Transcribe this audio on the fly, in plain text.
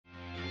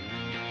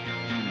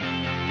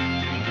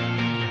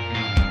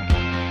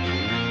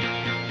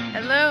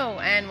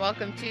and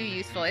welcome to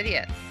Useful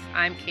Idiots.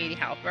 I'm Katie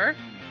Halper.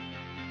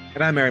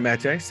 And I'm Aaron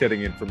Mate,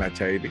 sitting in for Matt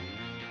Taibbi.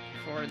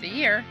 For the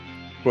year.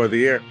 For the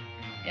year.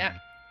 Yeah.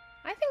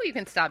 I think we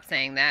can stop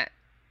saying that.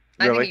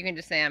 Really? I think you can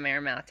just say I'm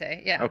Aaron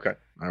Mate. Yeah. Okay.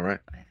 All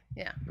right.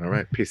 Yeah. All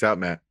right. Peace out,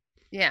 Matt.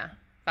 Yeah.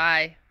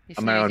 Bye.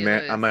 I'm my own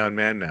man. I'm my own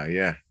man now.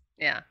 Yeah.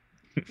 Yeah.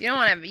 You don't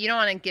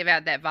want to give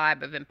out that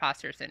vibe of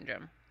imposter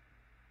syndrome.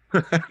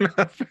 No,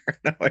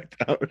 I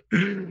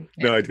don't.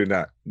 No, I do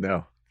not.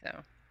 No. So.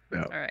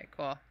 No. All right.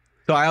 Cool.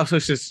 So I also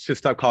should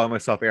stop calling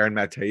myself Aaron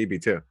Matt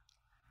Taibbi too.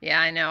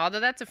 Yeah, I know. Although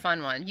that's a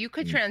fun one. You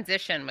could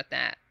transition with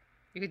that.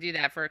 You could do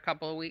that for a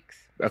couple of weeks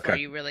before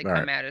you really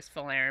come out as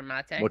full Aaron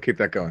Mate. We'll keep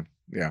that going.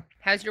 Yeah.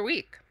 How's your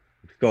week?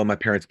 Still in my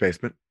parents'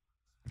 basement,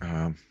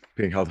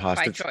 being held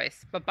hostage. By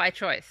choice, but by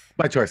choice.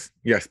 By choice.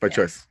 Yes, by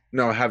choice.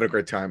 No, having a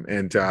great time.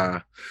 And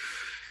I'm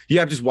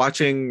just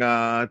watching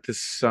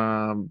this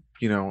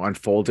unfolding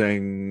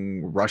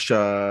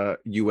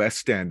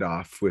Russia-US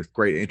standoff with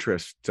great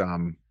interest.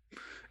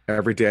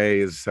 Every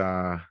day is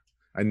a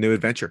new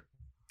adventure.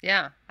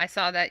 Yeah, I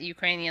saw that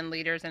Ukrainian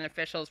leaders and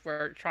officials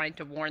were trying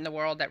to warn the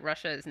world that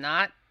Russia is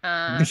not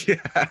about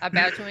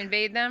to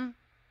invade them.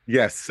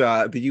 Yes,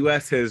 the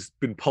U.S. has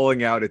been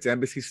pulling out its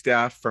embassy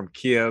staff from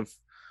Kiev.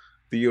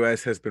 The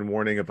U.S. has been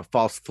warning of a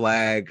false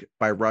flag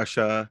by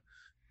Russia.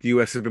 The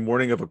U.S. has been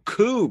warning of a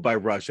coup by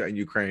Russia in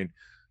Ukraine.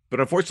 But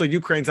unfortunately,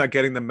 Ukraine's not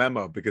getting the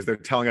memo because they're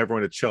telling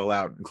everyone to chill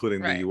out,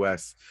 including the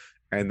U.S.,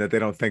 and that they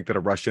don't think that a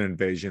Russian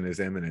invasion is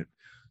imminent.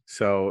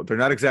 So they're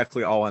not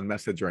exactly all on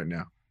message right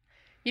now.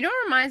 You know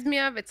what it reminds me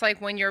of? It's like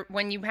when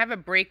you have a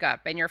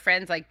breakup and your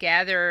friends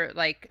gather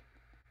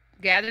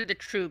the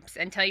troops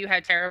and tell you how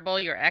terrible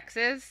your ex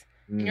is.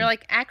 And you're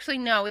like, actually,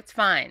 no, it's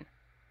fine.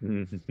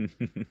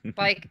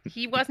 Like,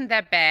 he wasn't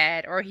that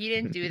bad, or he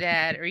didn't do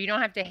that, or you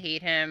don't have to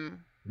hate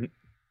him. Do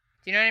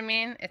you know what I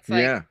mean? It's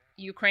like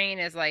Ukraine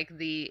is like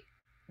the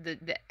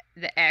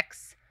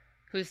ex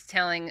who's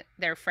telling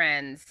their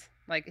friends,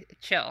 like,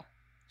 chill.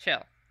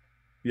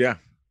 Yeah.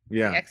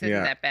 The ex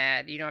isn't that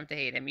bad. You don't have to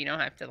hate him. You don't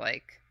have to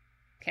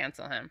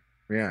cancel him.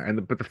 Yeah,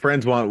 but the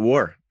friends want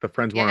war. The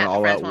friends want an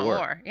all-out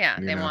war. Yeah,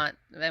 they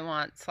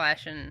want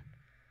slash and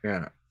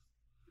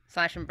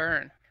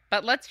burn.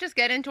 But let's just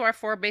get into our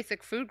 4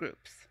 basic food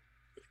groups.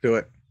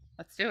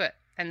 Let's do it.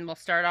 And we'll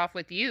start off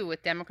with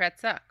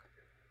Democrats suck.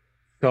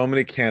 So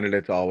many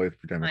candidates always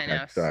for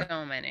Democrats suck.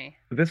 So many.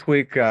 This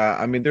week,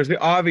 there's the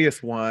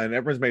obvious one.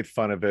 Everyone's made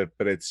fun of it,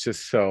 but it's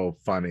just so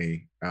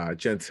funny.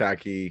 Jen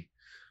Psaki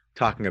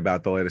talking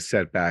about the latest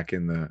setback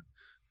in the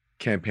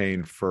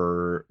campaign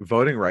for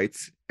voting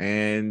rights,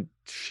 and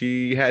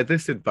she had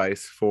this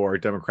advice for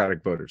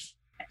Democratic voters.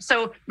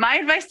 So my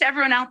advice to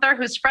everyone out there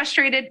who's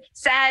frustrated,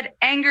 sad,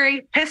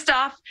 angry, pissed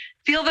off,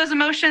 feel those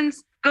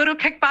emotions, go to a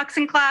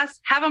kickboxing class,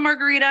 have a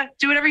margarita,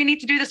 do whatever you need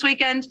to do this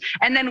weekend,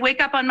 and then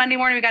wake up on Monday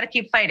morning, we got to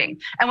keep fighting.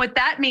 And what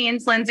that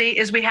means, Lindsay,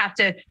 is we have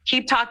to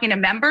keep talking to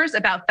members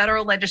about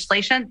federal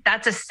legislation.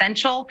 That's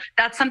essential.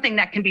 That's something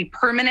that can be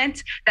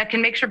permanent, that can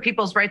make sure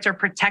people's rights are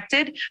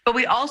protected. But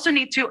we also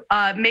need to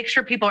make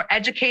sure people are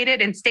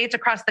educated in states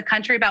across the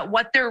country about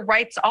what their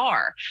rights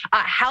are,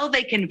 how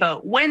they can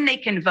vote, when they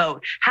can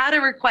vote, how to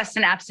request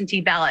an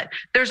absentee ballot.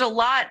 There's a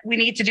lot we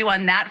need to do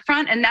on that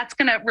front, and that's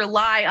going to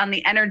rely on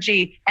the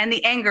energy and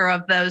the anger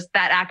of that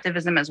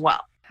activism as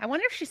well. I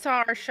wonder if she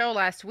saw our show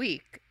last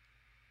week,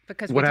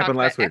 because what happened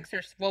last week?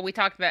 We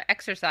talked about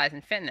exercise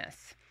and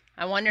fitness.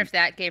 I wonder if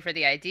that gave her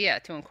the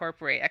idea to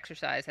incorporate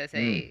exercise as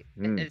a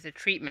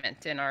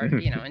treatment in our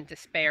in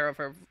despair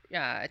over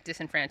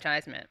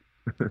disenfranchisement.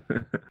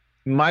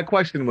 My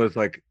question was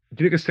do you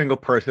think a single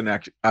person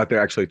out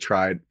there actually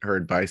tried her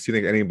advice? Do you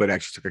think anybody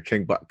actually took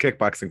a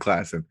kickboxing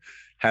class and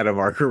had a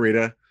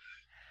margarita,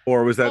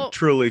 or was that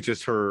truly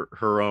just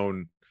her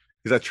own?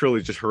 Is that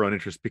truly just her own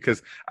interest?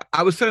 Because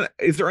I was saying,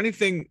 is there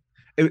anything,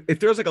 if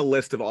there's a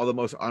list of all the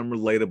most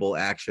unrelatable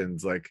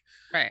actions,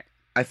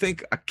 I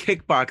think a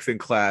kickboxing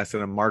class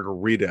and a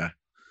margarita,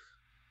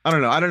 I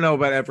don't know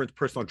about everyone's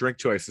personal drink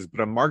choices,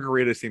 but a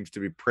margarita seems to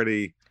be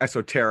pretty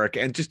esoteric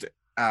and just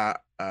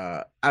out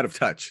of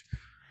touch.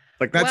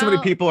 Not so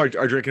many people are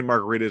drinking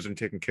margaritas and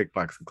taking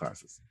kickboxing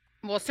classes.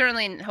 Well,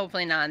 certainly,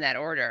 hopefully not in that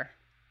order.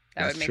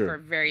 That would make her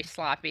very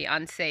sloppy,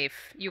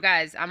 unsafe. You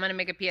guys, I'm going to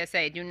make a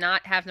PSA. Do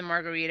not have the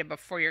margarita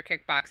before your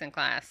kickboxing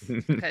class,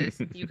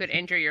 because you could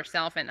injure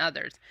yourself and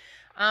others.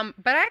 But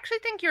I actually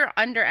think you're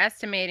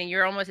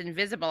almost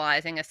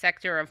invisibilizing a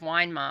sector of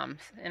wine moms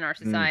in our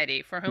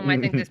society for whom I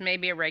think this may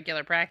be a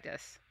regular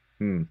practice.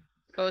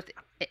 Both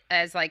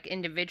as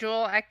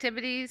individual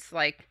activities,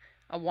 like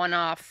a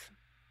one-off,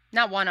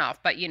 not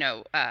one-off, but,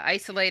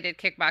 isolated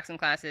kickboxing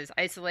classes,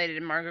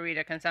 isolated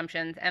margarita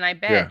consumptions. And I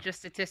bet, just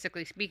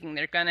statistically speaking,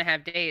 they're going to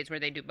have days where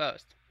they do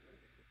both.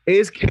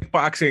 Is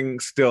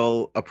kickboxing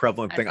still a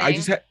prevalent thing? I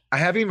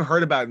haven't even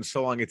heard about it in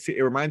so long. It's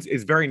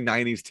very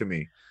 90s to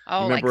me.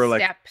 Oh, remember,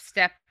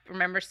 step.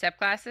 Remember step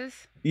classes?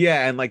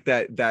 Yeah, and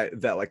that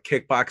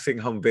kickboxing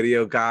home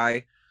video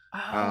guy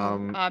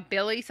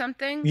Billy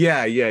something.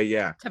 Yeah.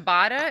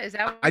 Tabata, is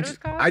that what it was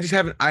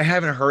called? I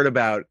haven't heard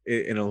about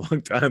it in a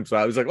long time, so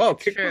I was like, oh,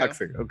 it's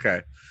kickboxing. True.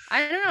 Okay.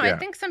 I don't know. Yeah. I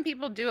think some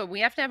people do it. We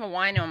have to have a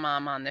wino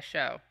mom on the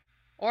show,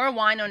 or a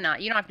wino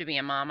not. You don't have to be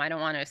a mom. I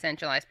don't want to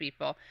essentialize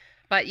people,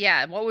 but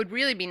yeah, what would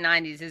really be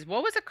 90s is,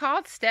 what was it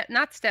called?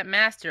 Not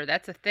Stepmaster.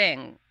 That's a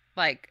thing.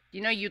 Like,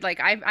 you'd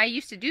like, I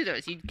used to do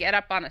those. You'd get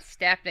up on a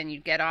step and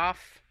you'd get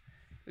off.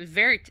 It was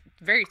very,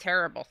 very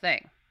terrible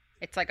thing.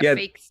 It's like a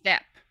fake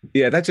step.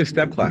 Yeah, that's just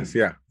step class.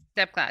 Yeah.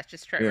 Step class,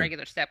 just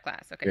regular step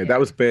class. Okay. Yeah, that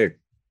was big.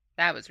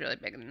 That was really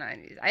big in the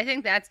 90s. I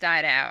think that's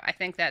died out. I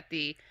think that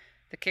the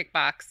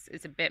kickbox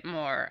is a bit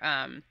more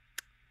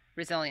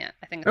resilient.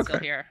 I think it's still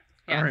here.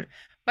 Yeah. All right.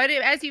 But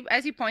as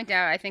you point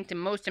out, I think to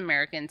most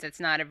Americans, it's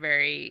not a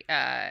very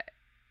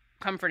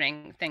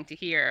comforting thing to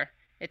hear.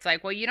 It's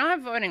like, well, you don't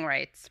have voting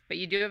rights, but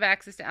you do have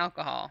access to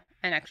alcohol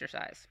and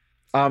exercise.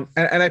 And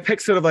I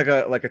picked sort of like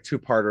a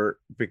two-parter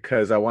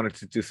because I wanted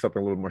to do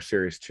something a little more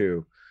serious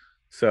too.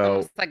 So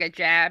almost like a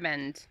jab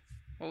and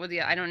what was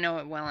I don't know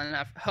it well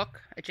enough.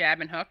 A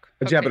jab and hook.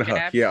 A jab and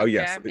hook. Yeah. Oh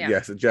yes. Yeah.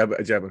 Yes. A jab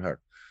and hook.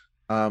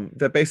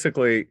 That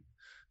basically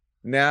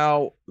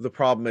now the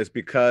problem is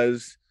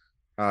because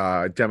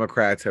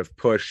Democrats have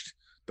pushed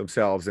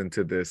themselves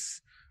into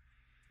this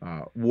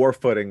war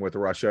footing with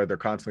Russia. They're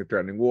constantly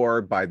threatening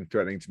war. Biden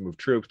threatening to move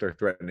troops. They're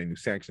threatening new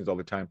sanctions all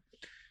the time.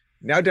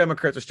 Now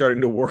Democrats are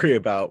starting to worry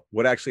about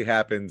what actually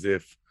happens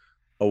if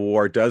a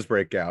war does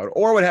break out,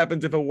 or what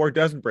happens if a war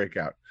doesn't break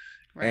out.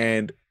 Right.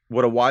 And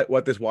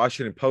what this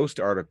Washington Post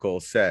article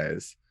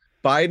says,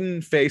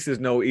 Biden faces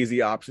no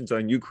easy options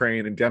on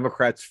Ukraine, and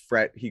Democrats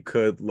fret he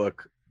could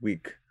look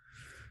weak.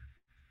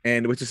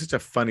 And which is such a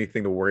funny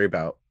thing to worry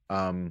about.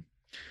 And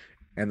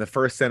the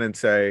first sentence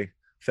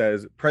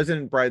says,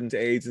 President Biden's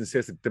aides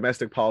insist that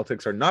domestic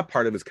politics are not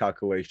part of his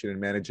calculation in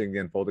managing the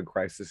unfolding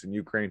crisis in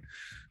Ukraine.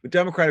 The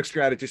Democratic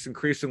strategists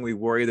increasingly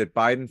worry that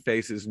Biden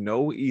faces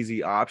no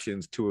easy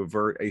options to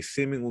avert a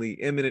seemingly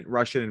imminent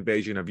Russian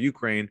invasion of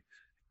Ukraine,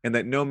 and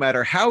that no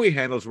matter how he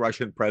handles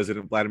Russian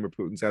President Vladimir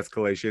Putin's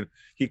escalation,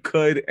 he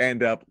could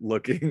end up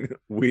looking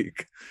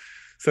weak.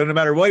 So no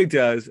matter what he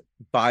does,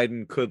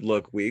 Biden could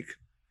look weak.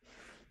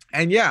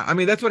 And yeah, I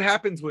mean, that's what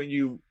happens when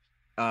you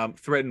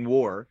threaten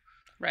war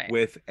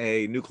with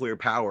a nuclear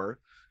power,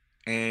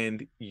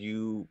 and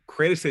you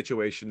create a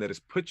situation that has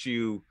put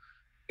you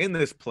in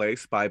this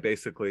place by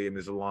basically, and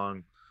there's a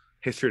long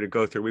history to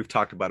go through. We've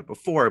talked about it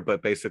before,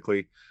 but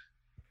basically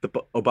the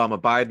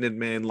Obama-Biden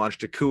admin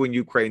launched a coup in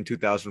Ukraine in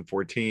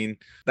 2014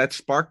 that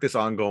sparked this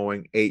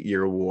ongoing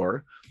 8-year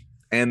war.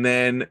 And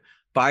then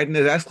Biden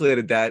has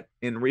escalated that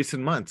in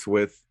recent months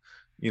with,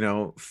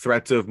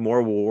 threats of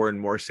more war and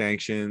more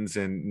sanctions,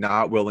 and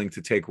not willing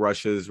to take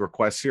Russia's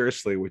request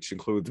seriously, which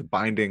includes a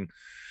binding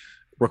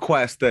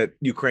request that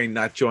Ukraine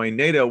not join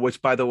NATO, which,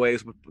 by the way,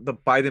 is what the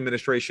Biden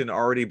administration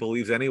already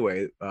believes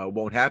anyway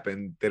won't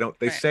happen.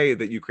 They say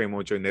that Ukraine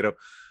won't join NATO,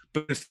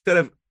 but instead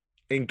of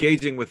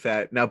engaging with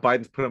that, now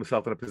Biden's put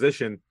himself in a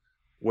position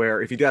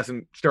where if he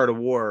doesn't start a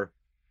war,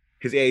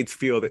 his aides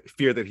fear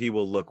that he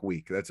will look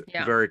weak. That's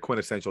a very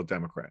quintessential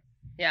Democrat.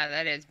 Yeah,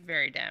 that is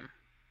very Dem.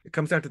 It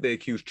comes after they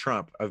accused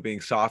Trump of being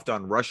soft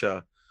on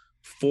Russia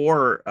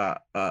for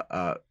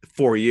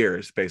 4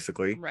 years,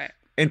 basically. Right.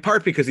 In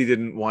part because he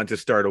didn't want to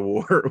start a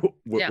war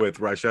with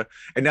Russia.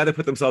 And now they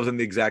put themselves in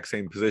the exact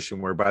same position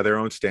where, by their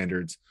own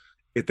standards,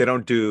 if they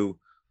don't do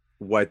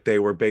what they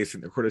were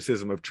basing their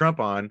criticism of Trump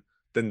on,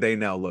 then they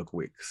now look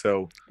weak.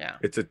 So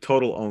it's a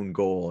total own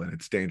goal, and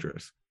it's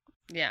dangerous.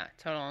 Yeah,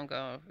 total own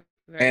goal.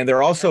 And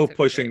they're also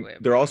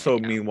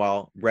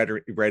meanwhile,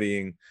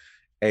 readying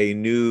a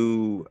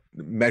new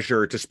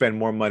measure to spend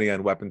more money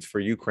on weapons for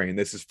Ukraine.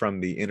 This is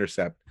from The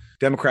Intercept.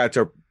 Democrats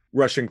are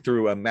rushing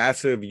through a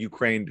massive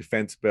Ukraine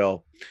defense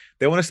bill.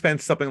 They want to spend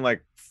something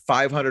like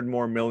 $500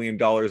 million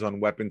more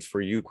on weapons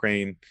for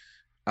Ukraine,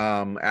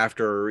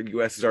 after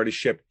U.S. has already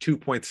shipped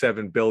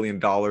 $2.7 billion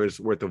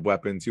worth of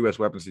weapons, U.S.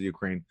 weapons to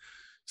Ukraine,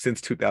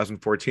 since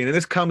 2014. And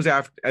this comes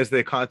after, as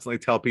they constantly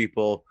tell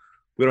people,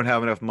 we don't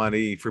have enough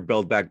money for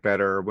Build Back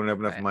Better. We don't have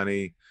enough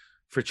money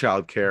for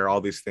childcare,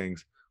 all these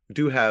things. We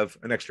do have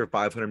an extra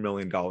 $500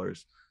 million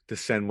to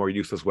send more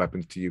useless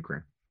weapons to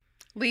Ukraine.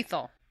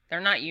 Lethal.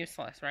 They're not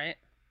useless, right?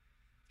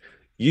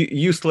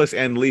 Useless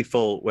and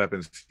lethal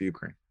weapons to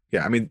Ukraine.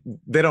 Yeah, I mean,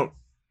 they don't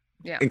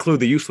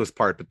include the useless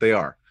part, but they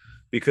are.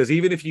 Because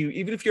even if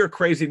you're a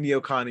crazy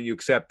neocon and you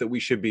accept that we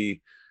should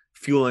be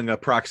fueling a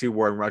proxy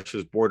war in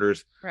Russia's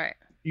borders, right?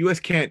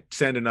 U.S. can't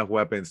send enough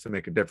weapons to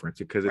make a difference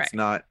because it's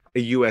not a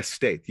U.S.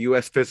 state. The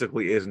U.S.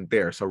 physically isn't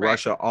there, so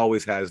Russia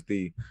always has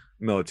the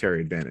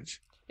military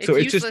advantage.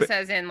 It's useless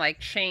as in like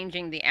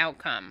changing the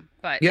outcome,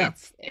 but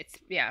it's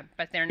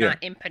but they're not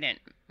impotent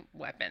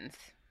weapons.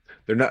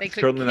 They're not. They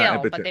could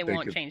kill, but they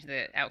won't change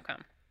the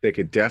outcome. They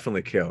could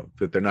definitely kill,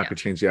 but they're not going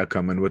to change the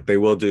outcome. And what they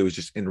will do is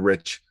just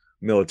enrich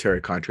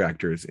military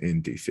contractors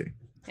in DC.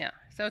 Yeah,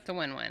 so it's a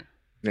win-win.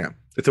 Yeah,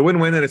 it's a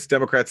win-win, and it's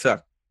Democrats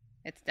suck.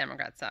 It's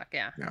Democrats suck,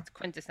 yeah. It's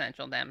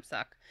quintessential Dem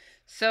suck.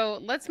 So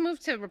let's move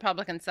to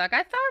Republican suck.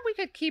 I thought we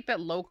could keep it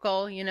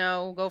local,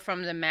 go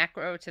from the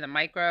macro to the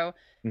micro.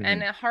 Mm-hmm.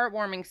 And a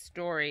heartwarming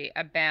story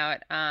about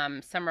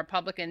some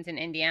Republicans in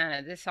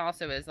Indiana. This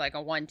also is like a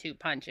 1-2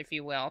 punch, if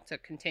you will, to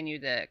continue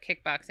the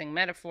kickboxing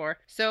metaphor.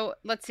 So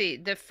let's see.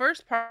 The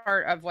first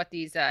part of what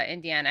these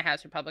Indiana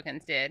House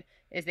Republicans did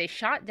is they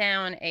shot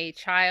down a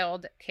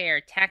child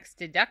care tax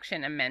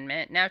deduction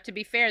amendment. Now, to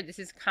be fair, this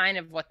is kind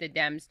of what the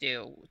Dems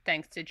do,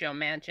 thanks to Joe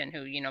Manchin,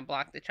 who,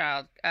 blocked the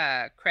child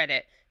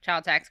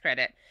tax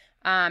credit.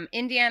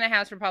 Indiana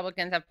House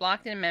Republicans have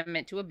blocked an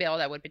amendment to a bill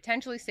that would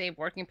potentially save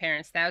working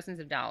parents thousands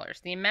of dollars.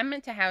 The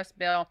amendment to House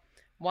Bill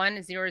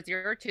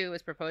 1002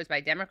 was proposed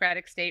by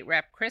Democratic State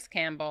Rep. Chris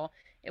Campbell.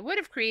 It would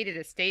have created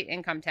a state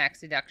income tax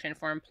deduction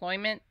for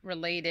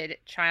employment-related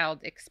child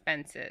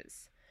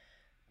expenses.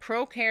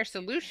 ProCare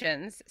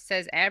Solutions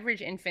says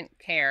average infant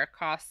care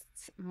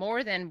costs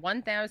more than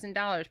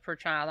 $1,000 per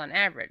child on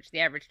average.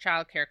 The average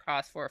child care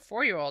cost for a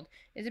 4-year-old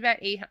is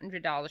about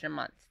 $800 a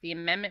month. The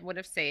amendment would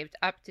have saved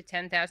up to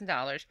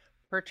 $10,000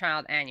 per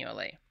child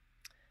annually.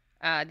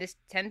 This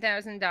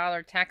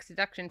 $10,000 tax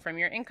deduction from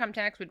your income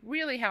tax would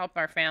really help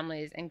our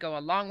families and go a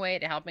long way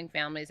to helping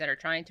families that are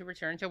trying to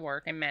return to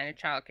work and manage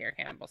child care,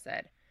 Campbell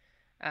said.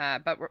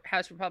 But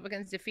House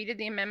Republicans defeated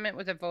the amendment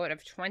with a vote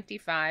of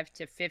 25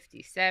 to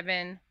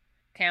 57.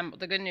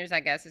 The good news,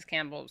 I guess, is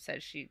Campbell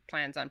says she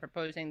plans on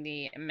proposing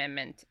the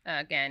amendment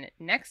again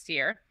next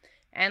year.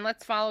 And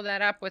let's follow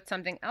that up with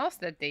something else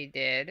that they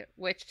did,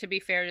 which, to be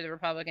fair to the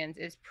Republicans,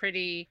 is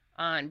pretty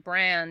on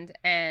brand.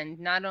 And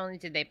not only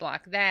did they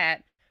block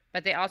that,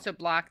 but they also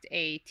blocked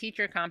a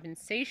teacher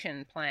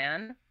compensation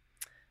plan.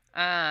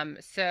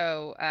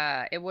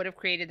 It would have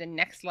created the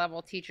Next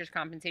Level Teachers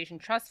Compensation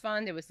Trust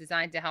Fund. It was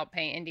designed to help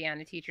pay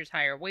Indiana teachers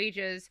higher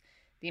wages.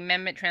 The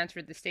amendment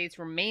transferred the state's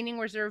remaining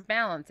reserve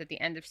balance at the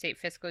end of state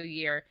fiscal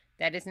year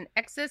that is in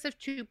excess of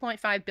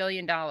 $2.5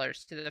 billion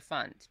to the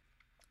fund.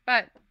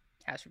 But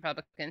House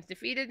Republicans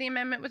defeated the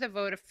amendment with a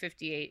vote of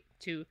 58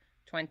 to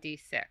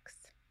 26.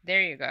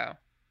 There you go.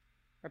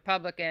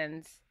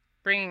 Republicans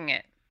bringing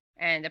it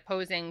and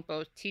opposing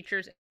both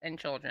teachers and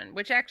children,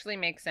 which actually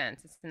makes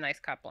sense. It's a nice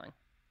coupling.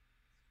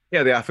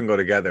 Yeah, they often go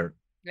together.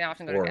 They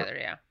often go together,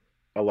 yeah.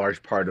 A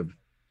large part of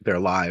their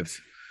lives.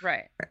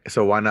 Right.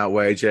 So why not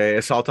wage a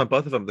assault on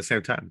both of them at the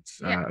same time?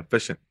 It's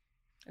efficient.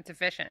 It's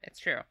efficient. It's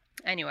true.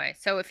 Anyway,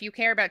 so if you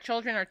care about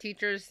children or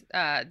teachers,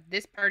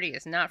 this party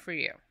is not for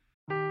you.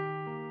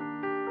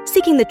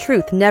 Seeking the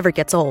truth never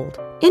gets old.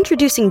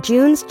 Introducing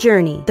June's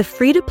Journey, the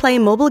free-to-play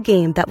mobile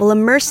game that will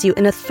immerse you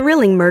in a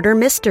thrilling murder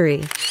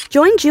mystery.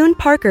 Join June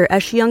Parker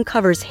as she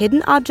uncovers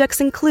hidden objects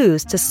and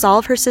clues to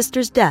solve her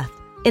sister's death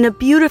in a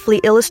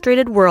beautifully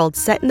illustrated world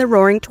set in the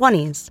Roaring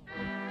 '20s.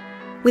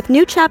 With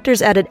new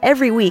chapters added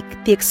every week,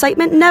 the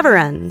excitement never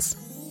ends.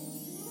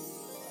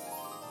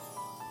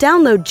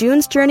 Download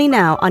June's Journey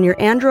now on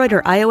your Android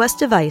or iOS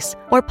device,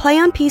 or play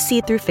on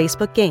PC through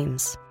Facebook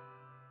Games.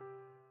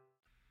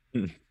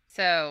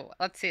 So,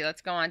 let's see.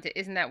 Let's go on to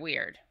Isn't That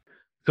Weird?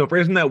 So for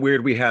Isn't That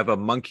Weird, we have a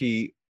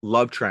monkey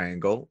love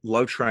triangle.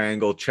 Love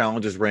triangle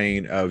challenges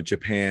reign of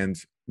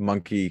Japan's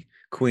monkey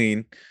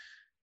queen.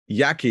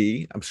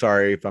 Yaki, I'm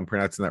sorry if I'm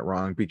pronouncing that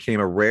wrong, became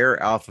a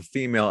rare alpha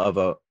female of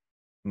a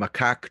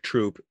macaque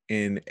troop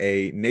in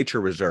a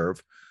nature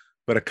reserve,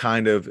 but a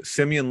kind of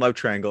simian love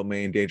triangle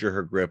may endanger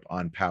her grip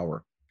on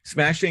power.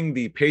 Smashing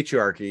the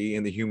patriarchy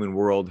in the human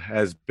world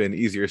has been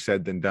easier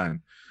said than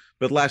done.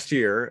 But last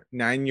year,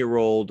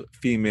 9-year-old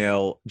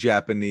female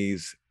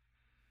Japanese,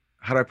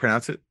 how do I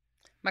pronounce it?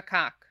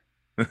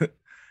 Macaque.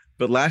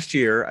 But last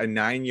year, a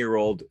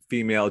 9-year-old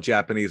female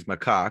Japanese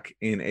macaque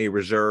in a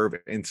reserve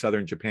in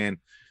southern Japan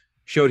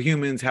showed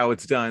humans how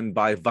it's done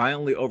by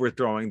violently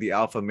overthrowing the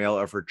alpha male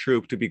of her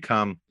troop to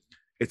become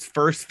its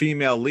first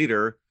female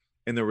leader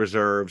in the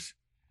reserve's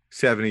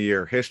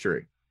 70-year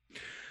history.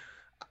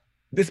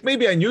 This may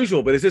be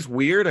unusual, but is this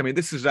weird? I mean,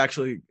 this is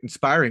actually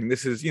inspiring.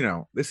 This is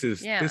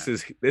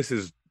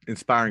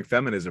inspiring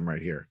feminism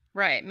right here.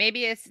 Right.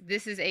 Maybe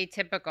this is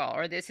atypical,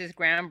 or this is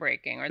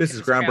groundbreaking, or this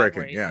is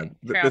groundbreaking. Yeah.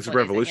 This is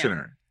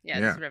revolutionary. Yeah,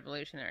 this is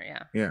revolutionary.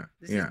 Yeah.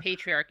 This is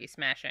patriarchy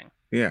smashing.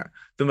 Yeah.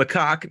 The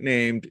macaque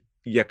named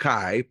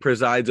Yakai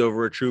presides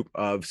over a troop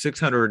of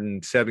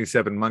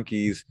 677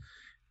 monkeys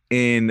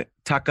in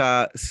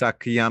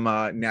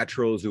Takasakiyama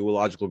Natural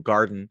Zoological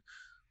Garden,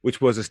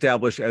 which was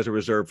established as a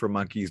reserve for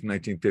monkeys in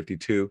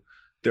 1952.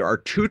 There are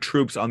 2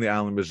 troops on the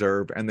island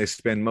reserve, and they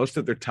spend most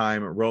of their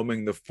time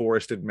roaming the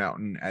forested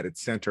mountain at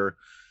its center.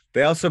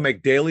 They also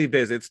make daily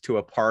visits to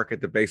a park at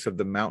the base of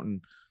the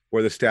mountain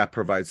where the staff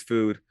provides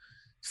food.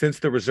 Since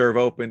the reserve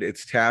opened,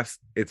 its staff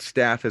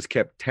has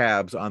kept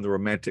tabs on the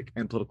romantic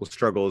and political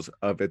struggles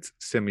of its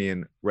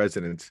simian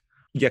residents.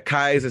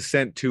 Yakai's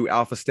ascent to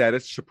alpha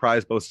status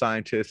surprised both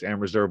scientists and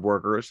reserve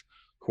workers,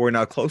 who are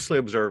now closely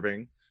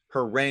observing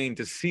her reign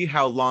to see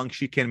how long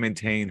she can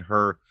maintain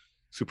her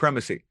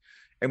supremacy.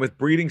 And with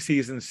breeding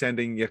season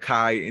sending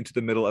Yakai into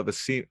the middle of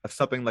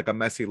something like a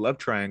messy love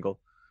triangle,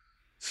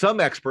 some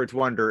experts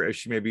wonder if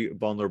she may be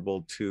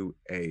vulnerable to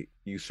a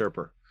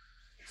usurper.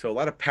 So a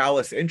lot of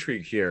palace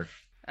intrigue here.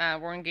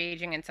 We're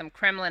engaging in some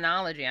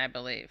Kremlinology, I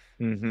believe.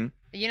 Mm-hmm.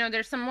 You know,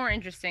 there's some more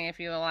interesting, if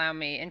you allow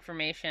me,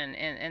 information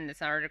in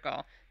this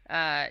article.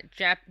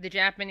 The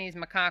Japanese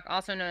macaque,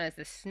 also known as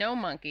the snow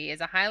monkey,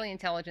 is a highly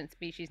intelligent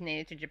species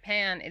native to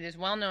Japan. It is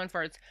well known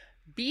for its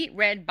beet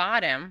red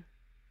bottom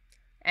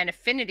and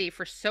affinity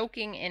for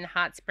soaking in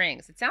hot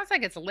springs. It sounds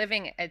like it's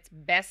living its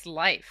best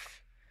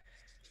life.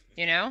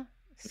 You know,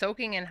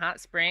 soaking in hot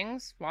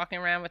springs, walking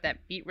around with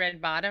that beet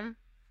red bottom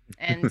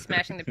and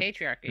smashing the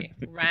patriarchy.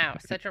 Wow,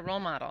 such a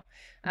role model.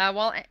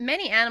 While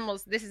many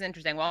animals, this is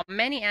interesting, while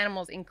many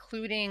animals,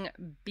 including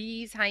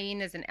bees,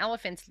 hyenas, and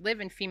elephants,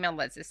 live in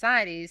female-led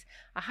societies,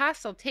 a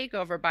hostile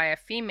takeover by a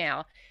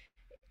female,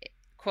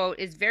 quote,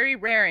 is very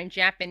rare in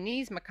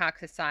Japanese macaque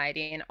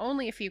society, and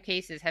only a few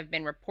cases have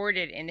been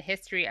reported in the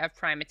history of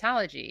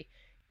primatology.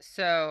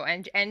 So,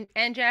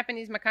 and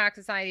Japanese macaque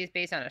society is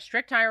based on a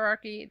strict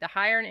hierarchy. The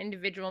higher an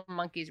individual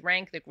monkey's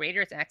rank, the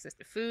greater its access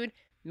to food,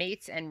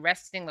 mates, and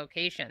resting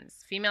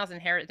locations. Females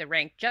inherit the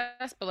rank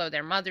just below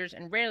their mothers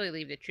and rarely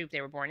leave the troop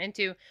they were born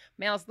into.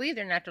 Males leave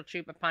their natural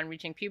troop upon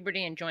reaching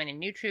puberty and join a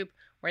new troop,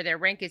 where their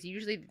rank is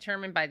usually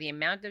determined by the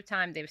amount of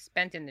time they've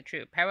spent in the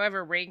troop.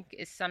 However, rank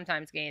is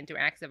sometimes gained through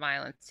acts of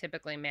violence,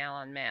 typically male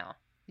on male.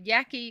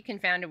 Yaki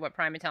confounded what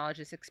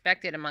primatologists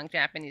expected among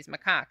Japanese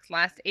macaques.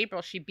 Last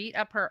April, she beat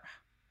up her...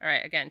 All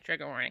right, again,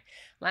 trigger warning.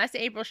 Last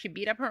April, she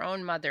beat up her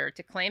own mother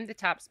to claim the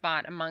top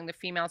spot among the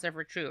females of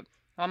her troop.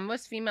 While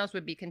most females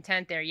would be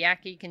content there,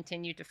 Yaki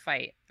continued to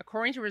fight.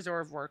 According to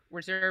reserve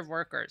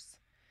workers,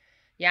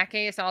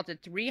 Yaki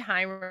assaulted 3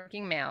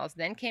 high-ranking males,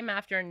 then came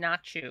after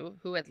Nachu,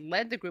 who had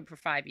led the group for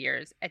 5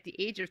 years. At the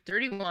age of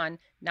 31,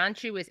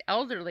 Nachu was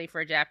elderly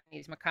for a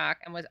Japanese macaque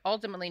and was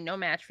ultimately no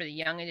match for the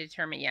young and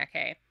determined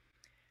Yaki.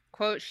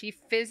 Quote, she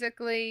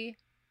physically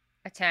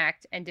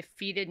attacked and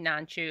defeated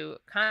Nachu,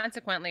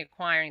 consequently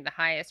acquiring the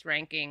highest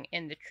ranking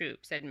in the troop,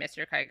 said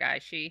Mr.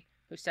 Kaigashi,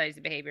 who studies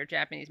the behavior of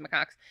Japanese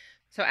macaques.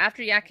 So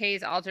after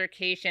Yakei's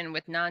altercation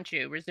with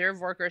Nachu, reserve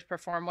workers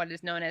perform what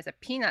is known as a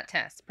peanut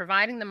test,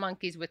 providing the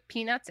monkeys with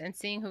peanuts and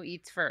seeing who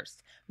eats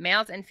first.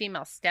 Males and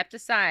females stepped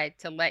aside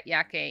to let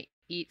Yakei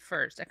eat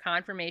first, a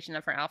confirmation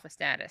of her alpha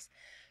status.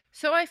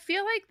 So I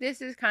feel like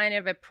this is kind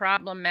of a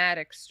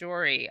problematic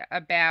story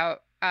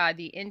about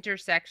the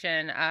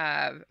intersection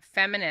of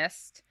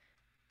feminism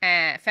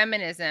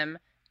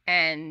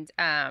and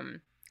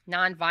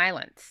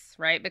nonviolence,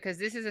 right? Because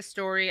this is a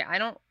story I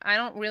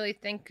don't really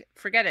think,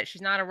 forget it,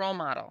 she's not a role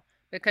model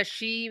because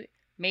she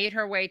made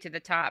her way to the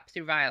top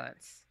through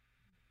violence.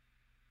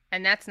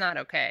 And that's not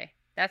okay.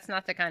 That's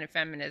not the kind of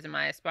feminism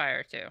I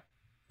aspire to.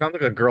 Sounds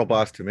like a girl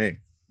boss to me.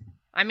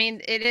 I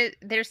mean,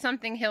 there's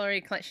something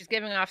Hillary Clinton, she's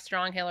giving off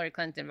strong Hillary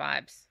Clinton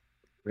vibes.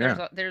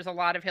 Yeah. There's a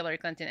lot of Hillary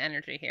Clinton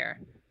energy here.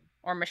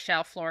 Or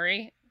Michelle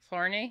Flourney,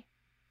 yeah.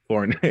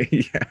 Flourney,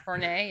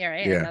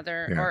 right? Yeah,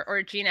 Another, yeah.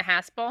 Or Gina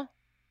Haspel.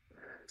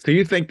 So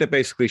you think that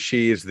basically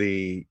she is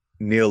the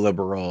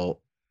neoliberal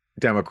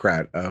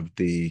Democrat of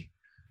the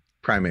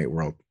primate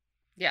world?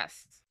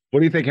 Yes. What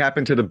do you think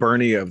happened to the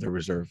Bernie of the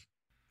reserve?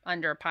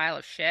 Under a pile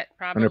of shit,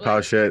 probably. Under a pile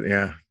of shit,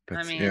 yeah.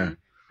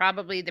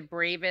 Probably the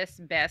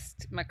bravest,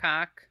 best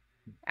macaque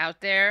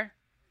out there.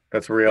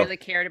 That's real. Really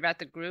cared about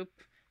the group.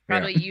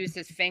 Probably used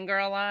his finger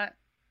a lot.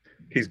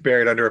 He's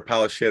buried under a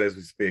pile of shit as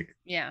we speak.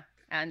 Yeah,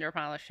 under a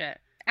pile of shit.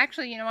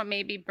 Actually, you know what?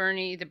 Maybe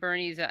Bernie's,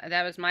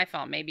 that was my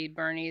fault. Maybe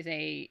Bernie's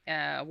a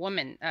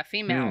woman, a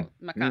female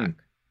macaque.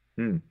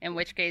 In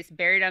which case,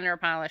 buried under a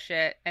pile of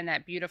shit and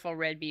that beautiful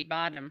red beet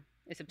bottom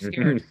is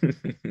obscured.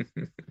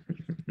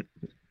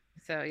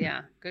 So,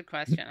 yeah, good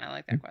question. I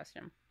like that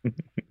question.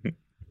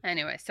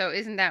 Anyway, so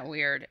isn't that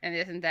weird? And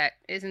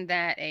isn't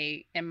that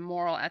a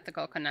moral,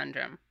 ethical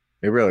conundrum?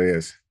 It really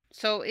is.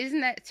 So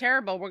isn't that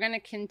terrible? We're going to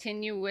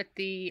continue with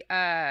the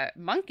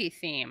monkey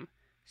theme.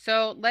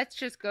 So let's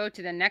just go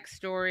to the next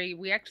story.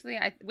 We have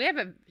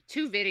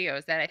 2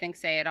 videos that I think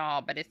say it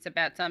all, but it's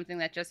about something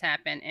that just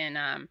happened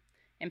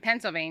in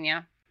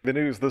Pennsylvania. The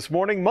news this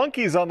morning,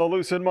 monkeys on the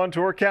loose in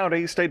Montour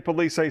County. State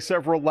police say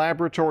several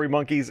laboratory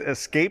monkeys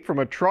escaped from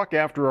a truck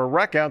after a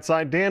wreck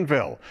outside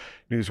Danville.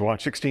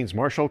 Newswatch 16's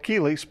Marshall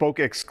Keeley spoke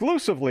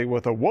exclusively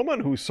with a woman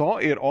who saw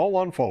it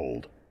all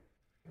unfold.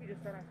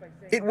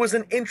 It was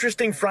an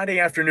interesting Friday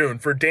afternoon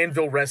for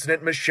Danville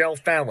resident Michelle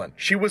Fallon.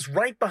 She was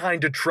right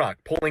behind a truck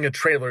pulling a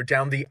trailer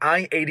down the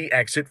I-80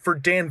 exit for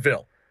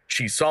Danville.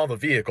 She saw the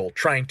vehicle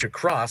trying to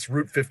cross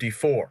Route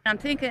 54. I'm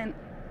thinking,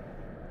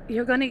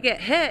 you're going to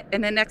get hit.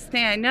 And the next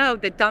thing I know,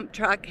 the dump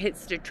truck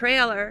hits the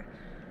trailer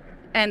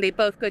and they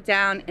both go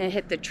down and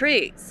hit the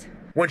trees.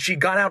 When she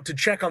got out to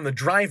check on the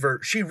driver,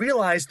 she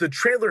realized the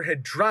trailer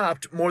had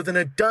dropped more than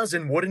a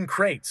dozen wooden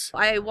crates.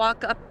 I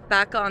walk up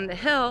back on the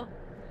hill.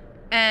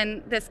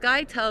 And this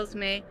guy tells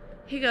me,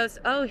 he goes,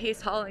 oh, he's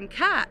hauling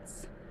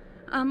cats.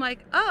 I'm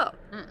like, oh.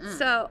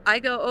 So I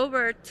go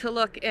over to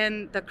look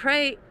in the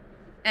crate,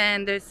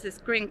 and there's this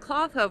green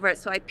cloth over it.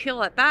 So I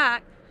peel it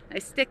back, I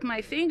stick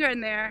my finger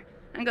in there,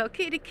 and go,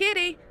 kitty,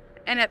 kitty,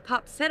 and it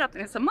pops it up,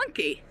 and it's a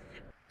monkey.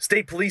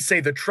 State police say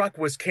the truck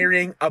was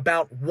carrying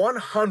about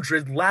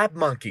 100 lab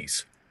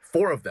monkeys.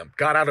 4 of them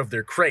got out of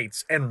their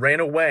crates and ran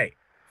away.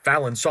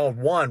 Fallon saw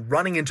one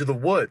running into the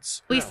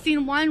woods. We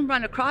seen one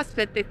run across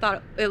it. They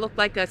thought it looked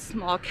like a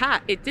small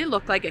cat. It did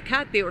look like a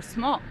cat. They were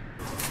small.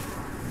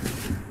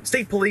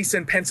 State police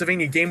and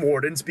Pennsylvania game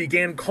wardens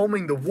began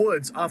combing the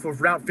woods off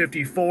of Route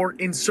 54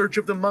 in search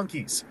of the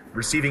monkeys,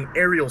 receiving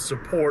aerial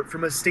support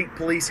from a state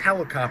police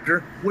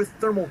helicopter with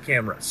thermal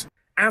cameras.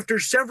 After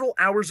several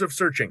hours of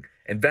searching,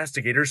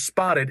 investigators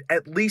spotted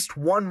at least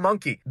one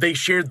monkey. They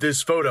shared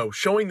this photo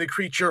showing the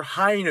creature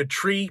high in a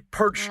tree,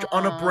 perched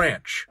on a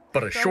branch.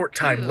 But a short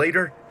time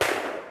later,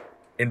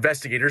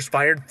 investigators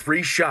fired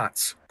 3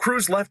 shots.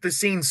 Crews left the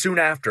scene soon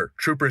after.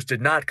 Troopers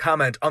did not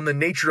comment on the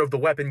nature of the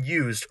weapon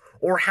used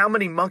or how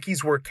many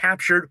monkeys were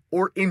captured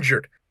or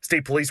injured.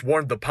 State police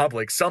warned the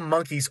public some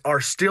monkeys are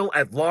still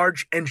at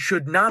large and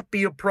should not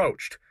be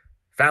approached.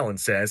 Fallon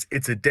says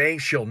it's a day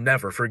she'll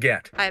never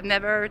forget. I've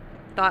never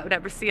thought I would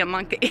ever see a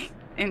monkey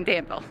in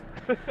Danville.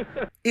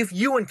 If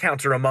you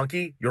encounter a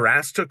monkey, you're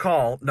asked to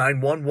call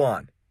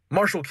 911.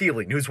 Marshall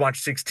Keeley, Newswatch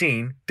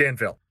 16,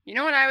 Danville. You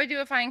know what I would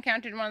do if I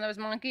encountered one of those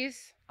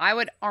monkeys? I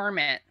would arm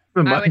it. A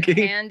I would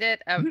monkey? hand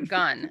it a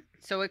gun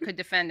so it could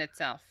defend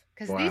itself.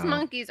 Because these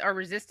monkeys are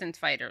resistance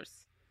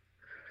fighters.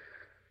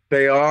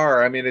 They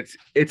are. I mean,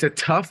 it's a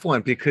tough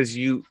one because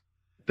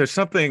there's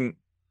something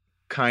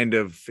kind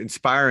of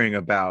inspiring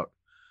about,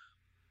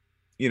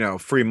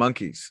 free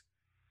monkeys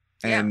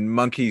and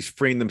monkeys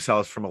freeing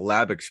themselves from a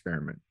lab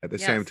experiment. At the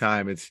same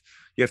time,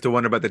 you have to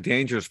wonder about the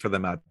dangers for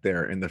them out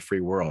there in the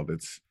free world.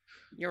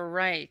 You're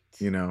right.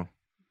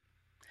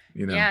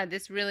 Yeah,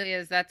 this really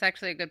is. That's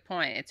actually a good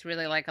point. It's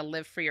really like a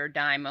live free or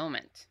die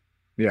moment.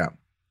 Yeah.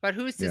 But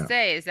who's to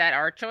say? Is that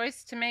our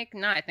choice to make?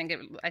 No, I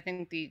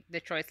think the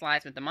choice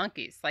lies with the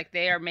monkeys. Like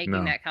they are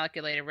making that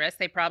calculated risk.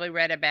 They probably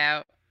read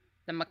about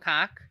the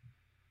macaque.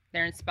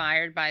 They're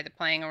inspired by the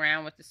playing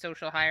around with the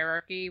social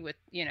hierarchy, with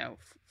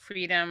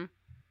freedom.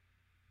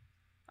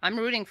 I'm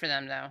rooting for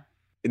them though.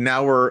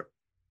 Now we're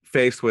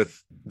faced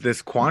with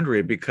this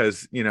quandary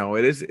because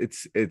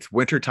it's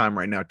wintertime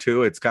right now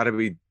too. It's got to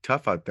be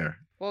tough out there.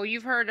 Well,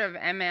 you've heard of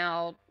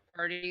ML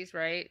parties,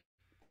 right?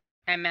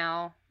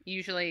 ML.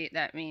 Usually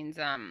that means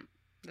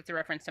that's a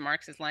reference to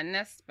Marxist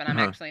Leninists, but I'm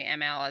actually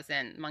ML as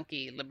in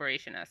monkey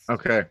liberationist.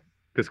 Okay.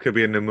 This could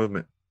be a new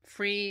movement.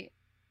 Free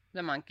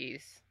the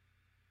monkeys.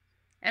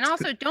 And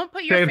also don't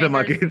put your Save fingers, the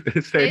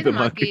monkeys. Save the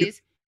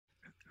monkeys.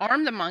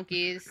 Arm the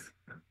monkeys.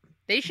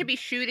 They should be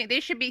shooting. They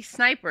should be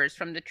snipers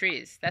from the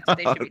trees. That's what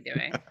they should be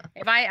doing.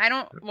 If I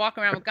don't walk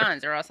around with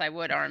guns, or else I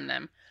would arm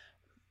them.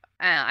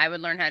 I would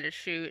learn how to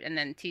shoot and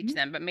then teach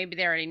them, but maybe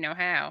they already know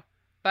how.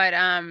 But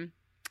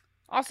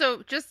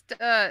also, just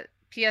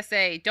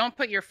PSA: don't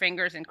put your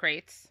fingers in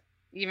crates,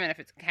 even if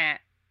it's a cat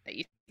that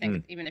you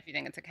think, even if you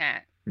think it's a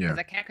cat, because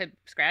a cat could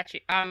scratch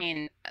you. I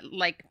mean,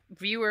 like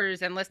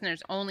viewers and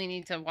listeners only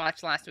need to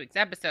watch last week's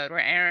episode where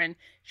Aaron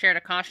shared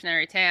a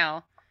cautionary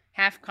tale,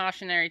 half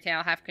cautionary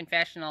tale, half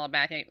confessional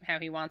about how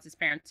he wants his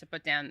parents to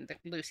put down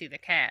Lucy the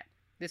cat.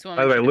 This woman.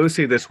 By the way,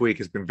 Lucy this week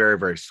has been very,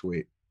 very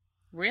sweet.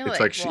 Really?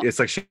 It's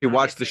like she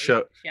watched the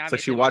show. It's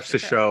like she watched the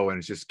show and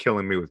it's just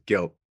killing me with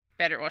guilt.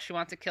 Well, she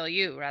wants to kill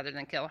you rather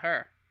than kill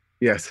her.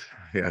 Yes,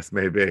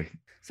 maybe.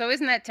 So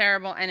isn't that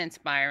terrible and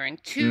inspiring?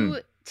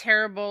 2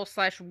 terrible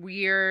 /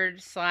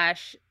 weird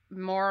 /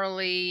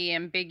 morally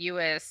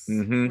ambiguous,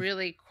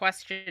 really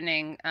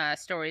questioning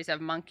stories of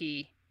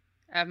monkey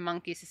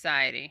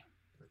society.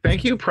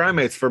 Thank you,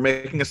 primates, for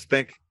making us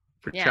think,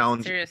 for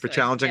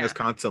challenging us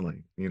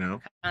constantly.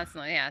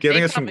 Constantly, yeah.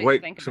 Giving us some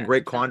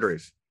great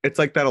quandaries. It's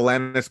like that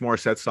Alanis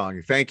Morissette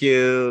song. Thank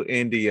you,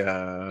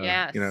 India.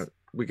 Yes.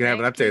 We can have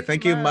an update.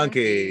 Thank you,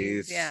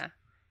 monkeys. Yeah.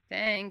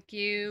 Thank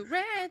you,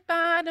 red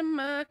bottom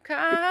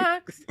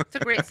macaques. It's a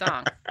great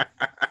song.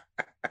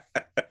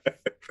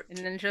 And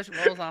then it just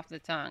rolls off the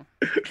tongue.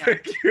 Yeah.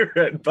 Thank you,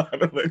 red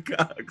bottom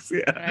macaques.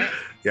 Yeah. Right?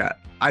 Yeah.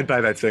 I'd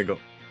buy that single.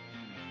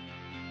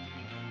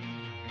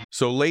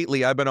 So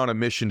lately, I've been on a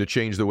mission to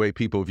change the way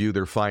people view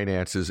their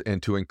finances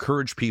and to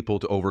encourage people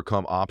to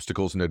overcome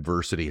obstacles and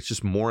adversity. It's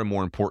just more and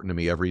more important to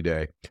me every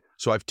day.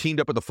 So I've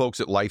teamed up with the folks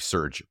at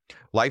LifeSurge.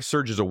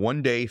 LifeSurge is a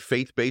one-day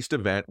faith-based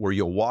event where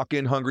you'll walk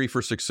in hungry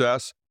for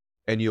success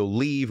and you'll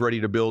leave ready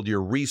to build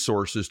your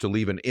resources to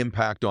leave an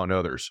impact on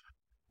others.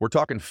 We're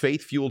talking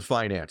faith-fueled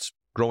finance,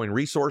 growing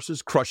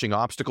resources, crushing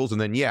obstacles,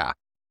 and then,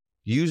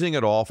 using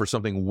it all for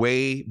something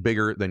way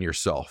bigger than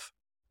yourself.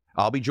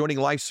 I'll be joining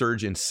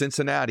LifeSurge in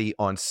Cincinnati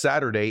on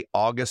Saturday,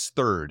 August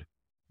 3rd.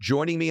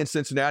 Joining me in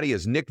Cincinnati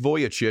is Nick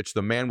Vujicic,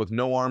 the man with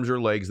no arms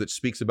or legs that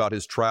speaks about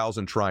his trials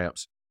and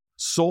triumphs.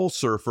 Soul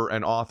surfer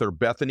and author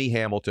Bethany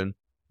Hamilton,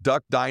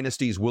 Duck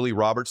Dynasty's Willie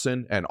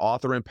Robertson, and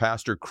author and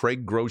pastor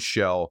Craig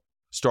Groeschel,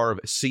 star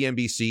of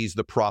CNBC's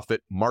The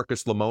Prophet,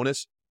 Marcus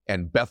Lemonis,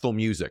 and Bethel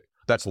Music.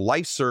 That's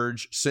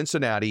LifeSurge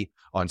Cincinnati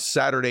on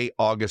Saturday,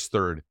 August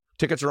 3rd.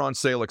 Tickets are on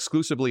sale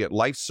exclusively at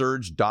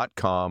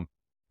lifesurge.com.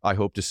 I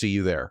hope to see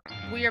you there.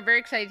 We are very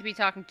excited to be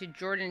talking to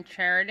Jordan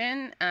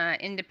Sheridan,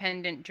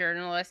 independent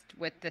journalist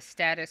with The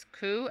Status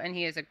Quo, and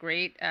he has a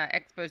great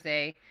expose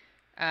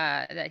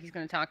that he's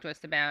going to talk to us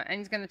about. And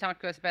he's going to talk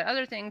to us about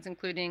other things,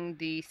 including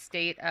the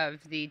state of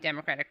the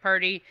Democratic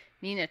Party,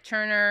 Nina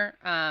Turner,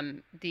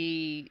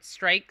 the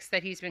strikes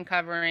that he's been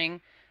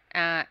covering,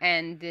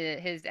 and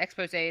his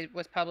expose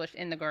was published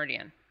in The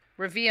Guardian.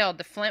 Revealed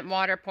the Flint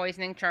water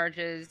poisoning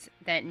charges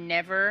that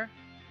never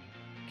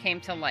came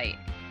to light.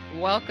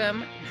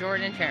 Welcome,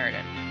 Jordan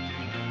Sheridan.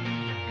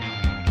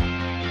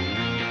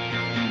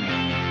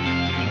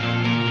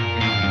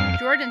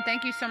 Jordan,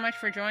 thank you so much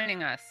for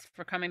joining us,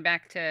 for coming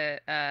back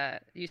to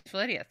Useful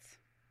Idiots.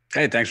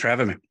 Hey, thanks for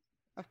having me.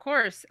 Of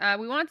course.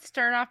 We want to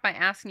start off by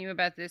asking you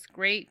about this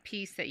great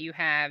piece that you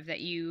have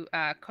that you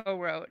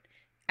co-wrote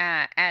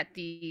at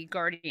The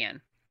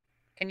Guardian.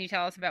 Can you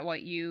tell us about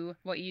what you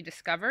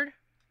discovered?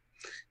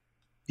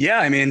 Yeah,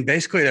 I mean,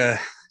 basically to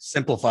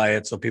simplify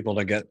it so people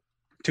don't get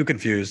too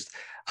confused,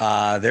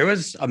 there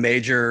was a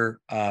major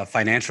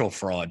financial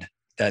fraud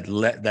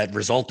that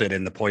resulted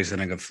in the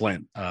poisoning of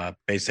Flint,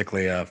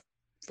 basically a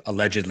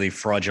allegedly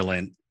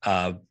fraudulent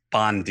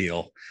bond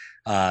deal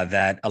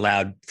that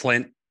allowed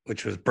Flint,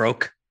 which was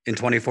broke in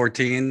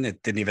 2014,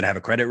 it didn't even have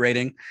a credit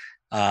rating,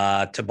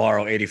 to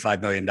borrow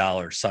 $85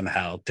 million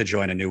somehow to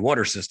join a new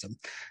water system.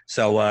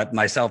 So what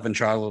myself and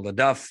Charlie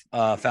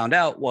LaDuff found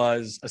out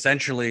was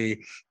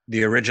essentially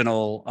the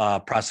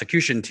original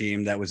prosecution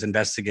team that was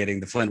investigating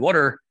the Flint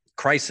water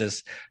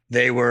crisis.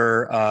 They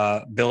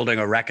were building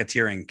a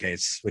racketeering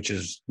case, which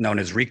is known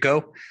as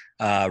RICO.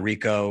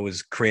 RICO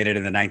was created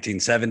in the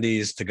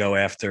 1970s to go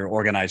after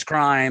organized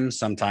crime,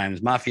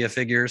 sometimes mafia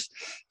figures.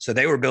 So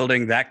they were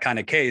building that kind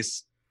of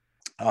case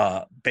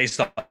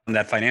based on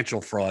that financial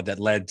fraud that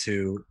led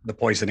to the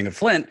poisoning of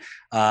Flint.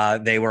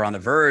 They were on the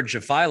verge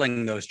of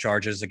filing those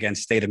charges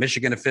against state of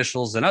Michigan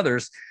officials and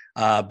others.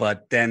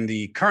 But then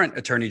the current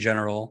attorney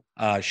general,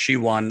 she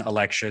won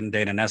election,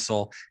 Dana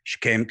Nessel. She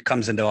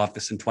comes into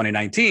office in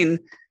 2019.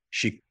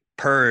 She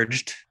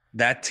purged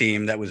that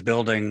team that was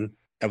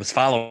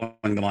following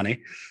the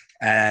money,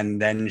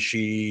 and then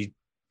she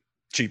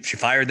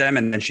fired them,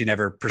 and then she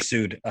never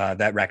pursued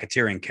that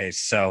racketeering case.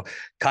 So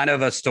kind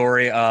of a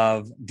story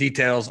of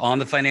details on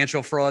the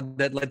financial fraud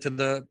that led to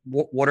the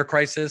water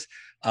crisis,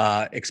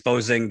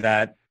 exposing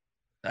that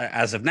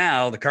as of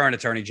now, the current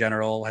attorney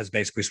general has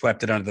basically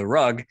swept it under the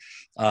rug.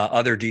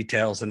 Other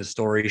details in the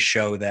story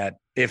show that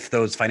if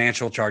those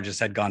financial charges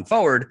had gone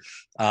forward,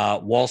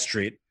 Wall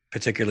Street,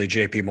 particularly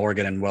JP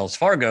Morgan and Wells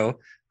Fargo,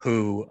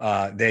 who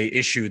they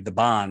issued the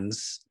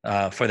bonds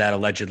for that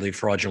allegedly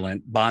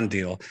fraudulent bond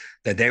deal,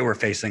 that they were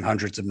facing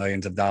hundreds of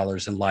millions of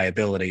dollars in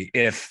liability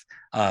if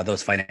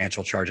those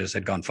financial charges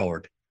had gone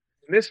forward.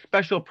 This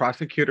special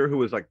prosecutor who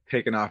was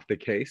taken off the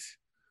case,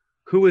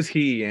 who was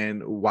he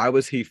and why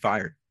was he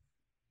fired?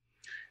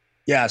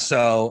 Yeah,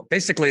 so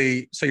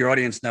basically, so your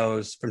audience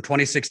knows, from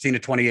 2016 to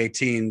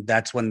 2018,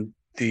 that's when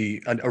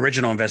the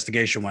original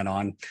investigation went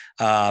on.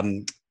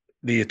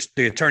 The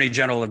attorney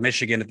general of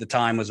Michigan at the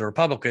time was a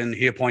Republican.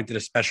 He appointed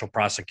a special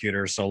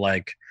prosecutor, so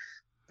like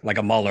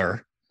a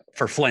Mueller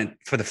for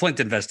the Flint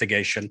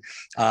investigation.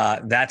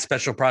 That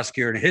special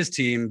prosecutor and his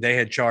team, they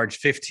had charged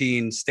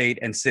 15 state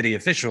and city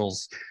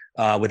officials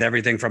with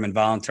everything from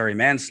involuntary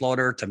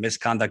manslaughter to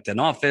misconduct in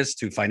office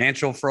to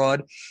financial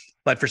fraud.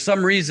 But for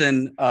some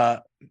reason,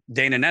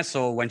 Dana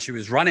Nessel, when she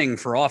was running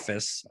for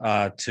office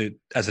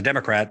as a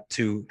Democrat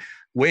to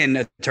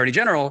win attorney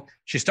general,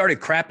 she started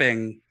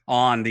crapping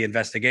on the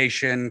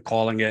investigation,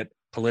 calling it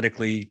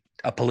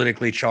a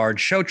politically charged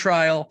show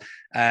trial,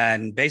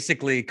 and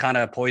basically kind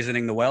of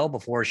poisoning the well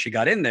before she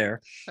got in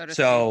there.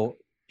 So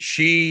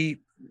she,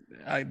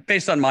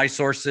 based on my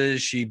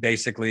sources, she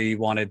basically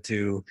wanted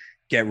to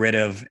get rid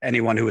of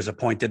anyone who was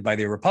appointed by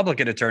the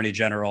Republican attorney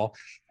general,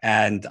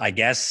 and I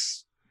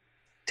guess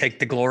take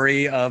the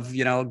glory of,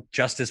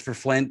 justice for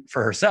Flint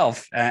for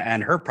herself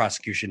and her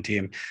prosecution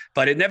team.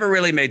 But it never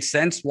really made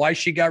sense why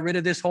she got rid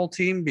of this whole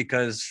team,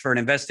 because for an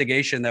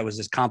investigation that was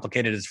as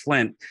complicated as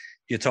Flint,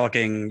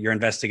 you're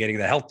investigating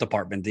the health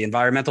department, the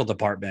environmental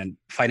department,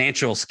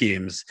 financial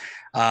schemes.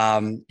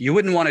 You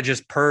wouldn't want to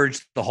just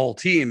purge the whole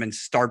team and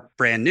start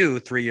brand new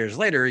 3 years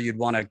later. You'd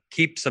want to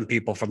keep some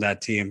people from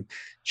that team.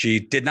 She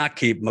did not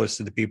keep most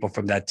of the people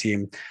from that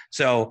team.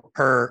 So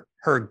her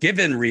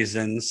given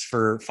reasons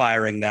for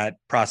firing that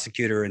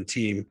prosecutor and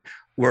team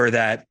were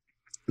that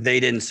they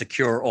didn't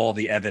secure all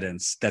the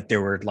evidence, that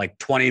there were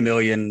 20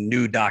 million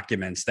new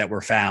documents that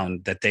were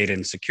found that they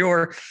didn't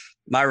secure.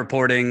 My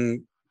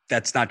reporting,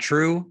 that's not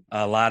true.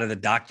 A lot of the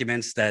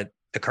documents that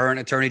the current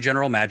attorney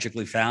general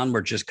magically found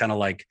were just kind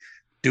of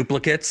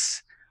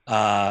duplicates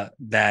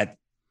that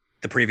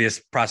the previous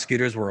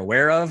prosecutors were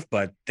aware of,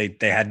 but they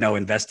had no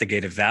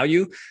investigative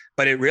value.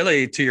 But it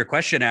really, to your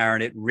question,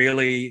 Aaron, it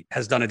really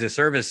has done a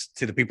disservice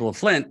to the people of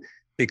Flint,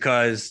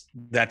 because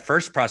that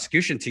first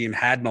prosecution team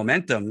had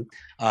momentum.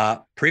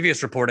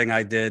 Previous reporting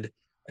I did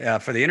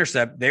for The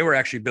Intercept, they were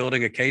actually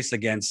building a case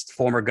against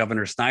former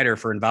Governor Snyder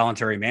for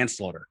involuntary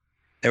manslaughter.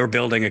 They were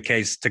building a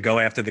case to go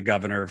after the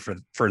governor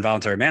for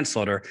involuntary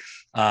manslaughter.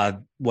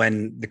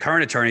 When the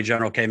current attorney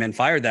general came in,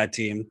 fired that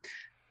team,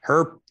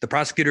 the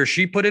prosecutor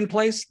she put in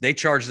place, they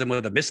charged them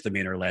with a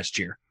misdemeanor last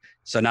year.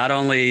 So not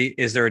only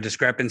is there a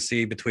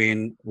discrepancy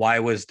between why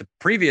was the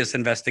previous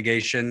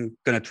investigation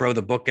going to throw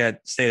the book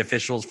at state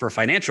officials for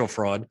financial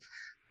fraud,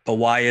 but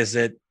why is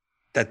it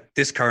that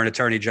this current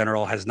attorney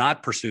general has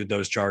not pursued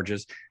those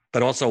charges?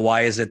 But also,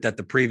 why is it that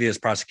the previous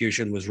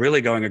prosecution was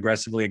really going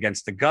aggressively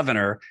against the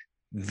governor?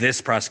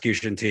 This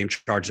prosecution team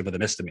charged him with a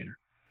misdemeanor.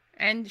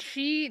 And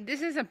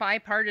this is a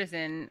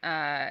bipartisan,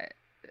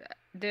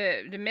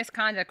 the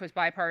misconduct was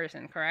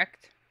bipartisan,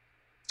 correct?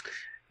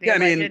 The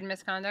alleged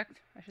misconduct,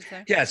 I should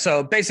say. Yeah,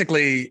 so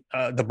basically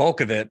the bulk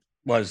of it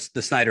was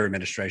the Snyder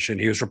administration.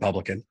 He was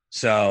Republican.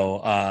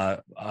 So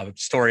a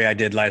story I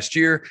did last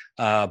year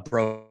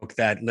broke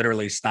that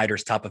literally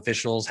Snyder's top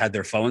officials had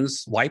their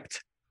phones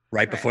wiped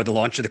right before the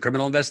launch of the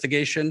criminal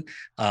investigation.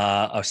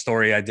 A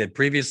story I did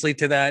previously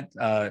to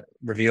that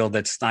revealed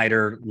that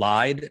Snyder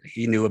lied.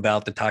 He knew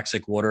about the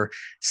toxic water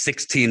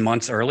 16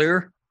 months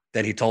earlier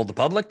than he told the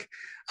public.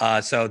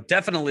 So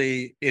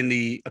definitely in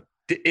the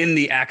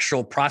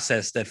actual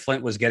process that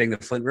Flint was getting the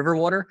Flint River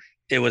water,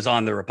 it was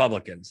on the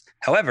Republicans.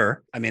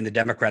 However, I mean, the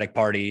Democratic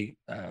Party,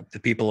 the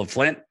people of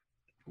Flint,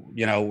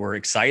 were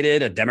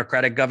excited. A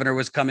Democratic governor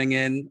was coming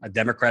in. A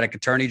Democratic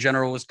attorney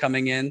general was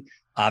coming in.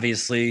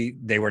 Obviously,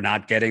 they were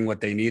not getting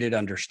what they needed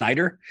under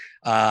Snyder.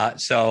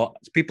 So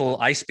people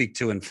I speak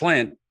to in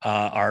Flint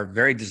are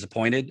very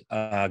disappointed.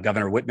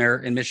 Governor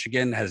Whitmer in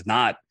Michigan has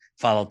not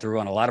followed through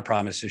on a lot of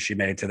promises she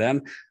made to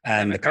them.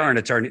 And the current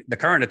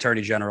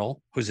attorney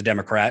general, who's a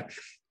Democrat,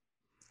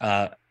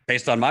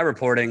 based on my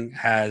reporting,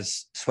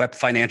 has swept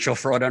financial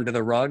fraud under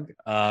the rug,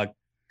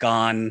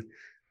 gone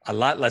a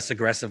lot less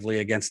aggressively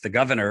against the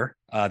governor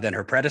than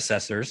her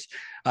predecessors.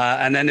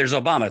 And then there's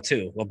Obama,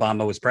 too.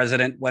 Obama was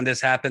president when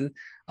this happened.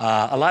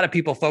 A lot of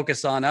people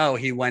focus on,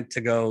 he went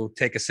to go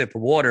take a sip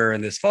of water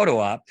in this photo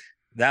op.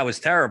 That was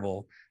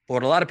terrible. But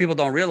what a lot of people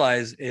don't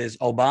realize is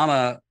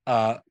Obama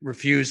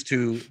refused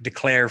to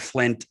declare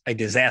Flint a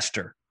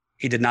disaster.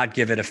 He did not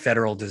give it a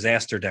federal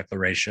disaster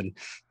declaration.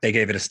 They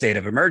gave it a state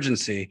of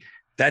emergency.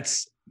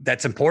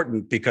 That's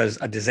important because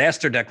a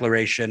disaster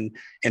declaration,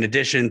 in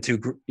addition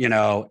to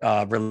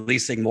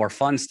releasing more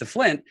funds to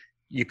Flint,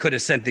 you could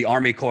have sent the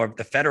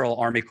Federal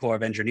Army Corps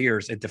of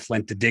Engineers into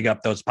Flint to dig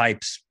up those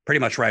pipes pretty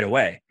much right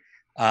away.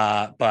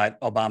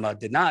 But Obama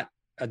did not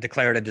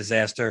declare it a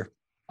disaster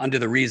under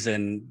the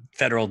reason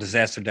federal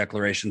disaster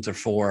declarations are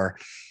for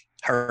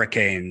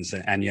hurricanes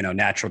and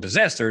natural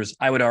disasters.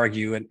 I would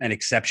argue an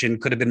exception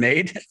could have been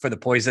made for the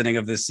poisoning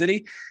of this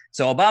city.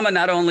 So Obama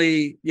not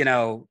only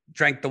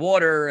drank the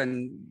water,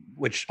 and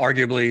which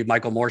arguably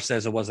Michael Moore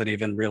says it wasn't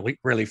even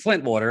really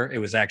Flint water, it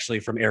was actually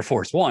from Air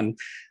Force One,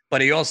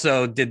 but he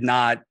also did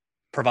not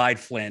provide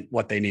Flint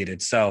what they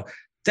needed. So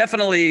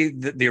definitely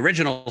the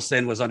original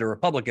sin was under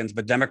Republicans,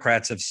 but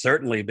Democrats have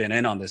certainly been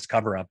in on this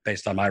cover up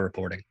based on my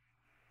reporting.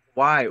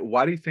 Why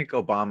do you think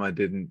Obama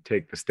didn't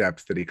take the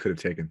steps that he could have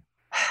taken?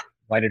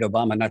 Why did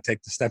Obama not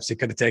take the steps he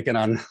could have taken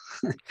on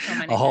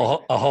a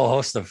whole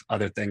host of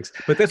other things?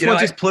 But this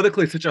one's just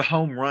politically such a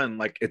home run.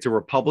 Like, it's a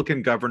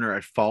Republican governor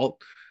at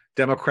fault.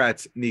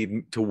 Democrats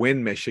need to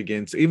win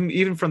Michigan. So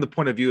even from the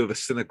point of view of a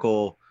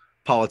cynical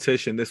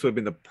politician, this would have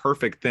been the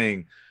perfect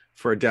thing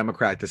for a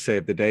Democrat to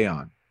save the day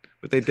on.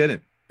 But they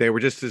didn't. They were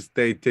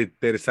they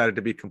decided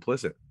to be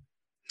complicit.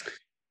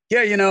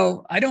 Yeah,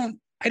 I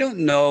don't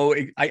know.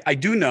 I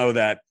do know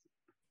that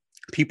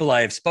people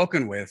I have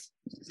spoken with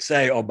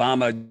say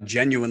Obama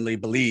genuinely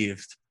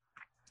believed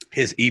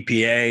his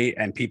EPA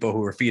and people who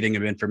were feeding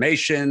him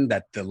information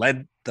that the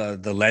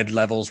lead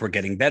levels were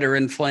getting better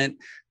in Flint,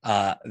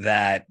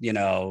 that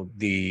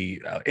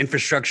the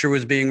infrastructure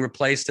was being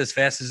replaced as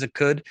fast as it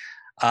could.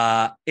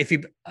 If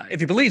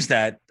he believes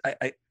that,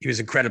 he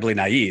was incredibly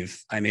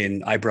naive. I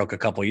mean, I broke a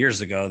couple of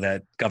years ago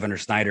that Governor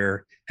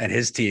Snyder and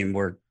his team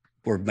were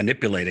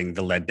manipulating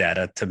the lead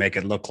data to make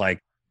it look like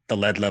the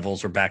lead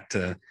levels were back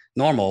to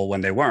normal when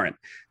they weren't.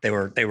 They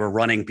were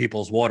running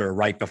people's water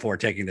right before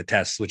taking the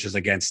tests, which is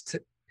against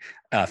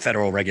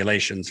federal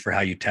regulations for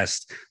how you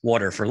test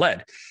water for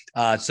lead.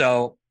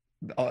 So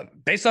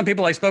based on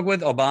people I spoke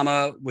with,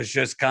 Obama was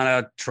just kind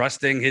of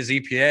trusting his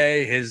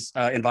EPA, his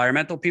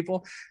environmental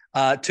people.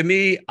 To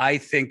me, I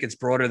think it's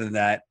broader than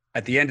that.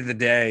 At the end of the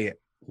day,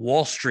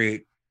 Wall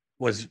Street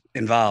was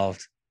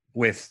involved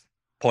with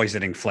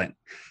poisoning Flint.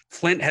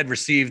 Flint had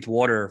received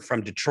water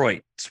from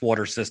Detroit's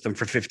water system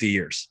for 50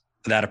 years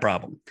without a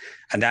problem.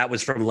 And that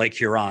was from Lake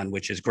Huron,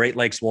 which is Great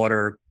Lakes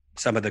water,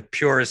 some of the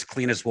purest,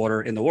 cleanest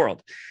water in the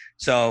world.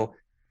 So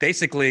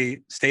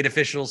basically, state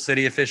officials,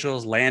 city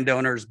officials,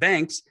 landowners,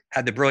 banks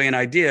had the brilliant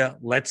idea,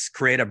 let's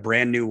create a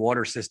brand new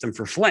water system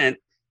for Flint,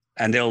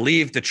 and they'll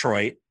leave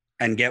Detroit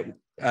and get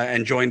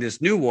and join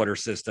this new water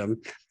system.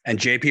 And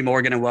JP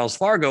Morgan and Wells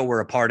Fargo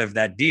were a part of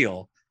that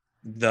deal.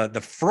 The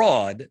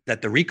fraud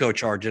that the RICO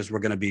charges were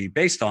going to be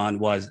based on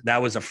was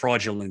a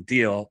fraudulent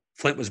deal.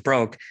 Flint was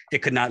broke.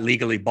 It could not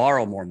legally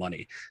borrow more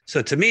money.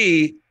 So to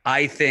me,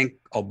 I think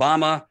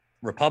Obama,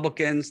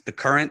 Republicans, the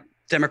current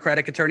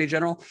Democratic Attorney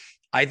General,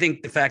 I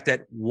think the fact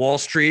that Wall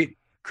Street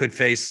could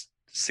face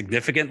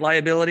significant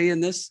liability in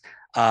this,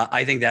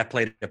 I think that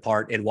played a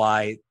part in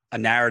why a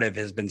narrative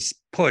has been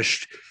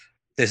pushed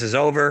This is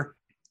over.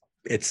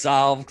 It's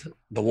solved.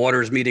 The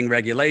water's meeting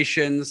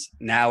regulations.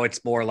 Now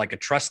it's more like a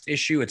trust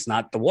issue. It's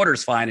not the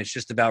water's fine. It's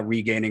just about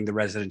regaining the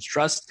residents'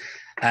 trust.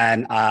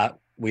 And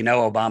we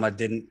know if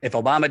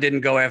Obama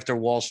didn't go after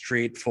Wall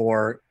Street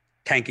for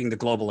tanking the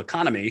global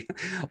economy,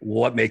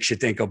 what makes you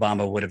think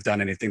Obama would have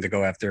done anything to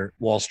go after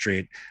Wall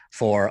Street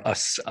for a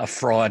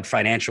fraud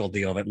financial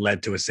deal that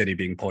led to a city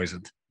being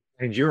poisoned?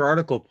 And your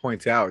article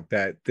points out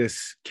that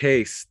this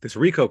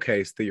RICO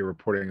case that you're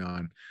reporting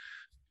on,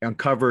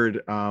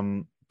 uncovered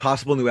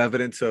possible new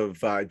evidence of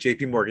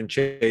JP Morgan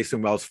Chase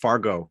and Wells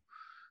Fargo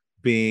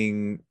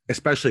being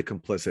especially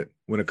complicit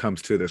when it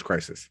comes to this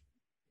crisis.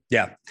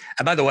 Yeah.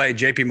 And by the way,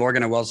 JP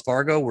Morgan and Wells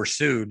Fargo were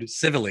sued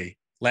civilly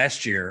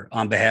last year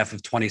on behalf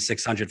of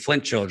 2,600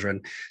 Flint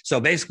children. So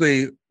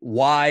basically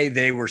why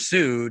they were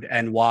sued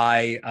and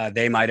why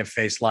they might have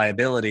faced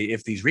liability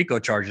if these RICO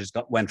charges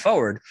went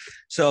forward.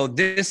 So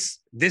this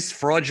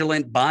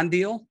fraudulent bond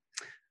deal,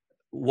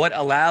 what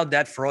allowed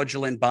that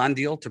fraudulent bond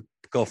deal to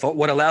go forward,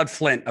 what allowed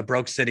Flint, a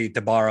broke city,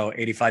 to borrow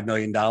 $85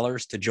 million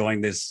to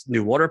join this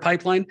new water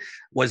pipeline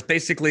was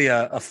basically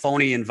a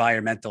phony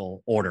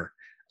environmental order.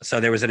 So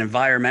there was an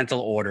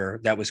environmental order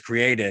that was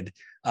created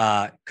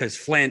because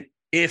Flint,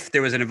 if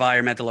there was an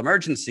environmental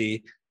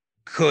emergency,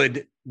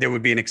 there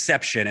would be an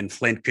exception and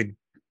Flint could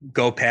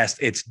go past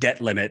its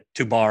debt limit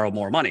to borrow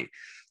more money.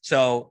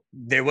 So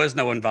there was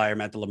no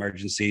environmental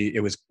emergency. It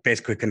was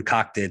basically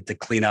concocted to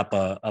clean up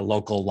a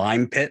local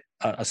lime pit,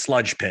 a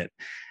sludge pit.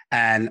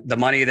 And the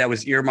money that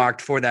was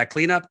earmarked for that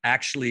cleanup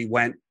actually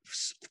went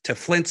to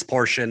Flint's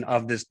portion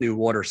of this new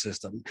water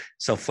system.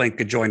 So Flint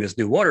could join this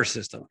new water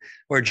system.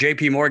 Where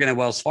JP Morgan and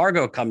Wells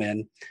Fargo come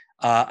in,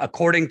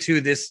 according to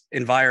this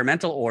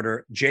environmental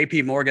order,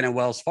 JP Morgan and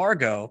Wells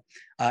Fargo,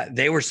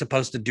 they were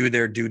supposed to do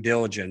their due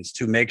diligence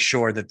to make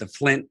sure that the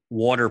Flint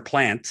water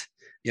plant,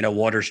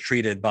 water's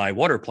treated by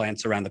water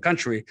plants around the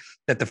country,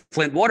 that the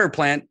Flint water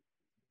plant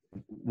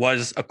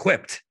was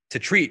equipped to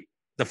treat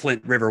the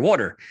Flint River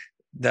water.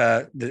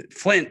 The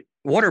Flint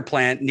water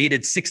plant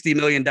needed $60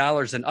 million in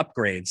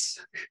upgrades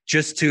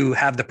just to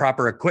have the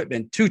proper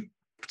equipment to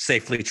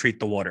safely treat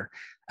the water.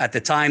 At the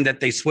time that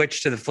they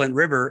switched to the Flint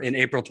River in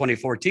April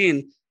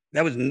 2014,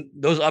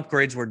 those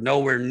upgrades were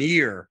nowhere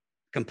near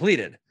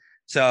completed.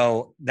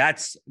 So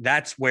that's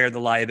where the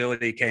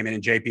liability came in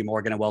JP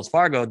Morgan and Wells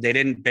Fargo. They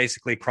didn't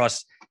basically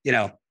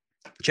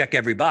check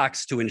every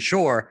box to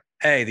ensure,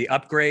 hey, the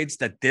upgrades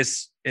that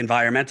this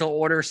environmental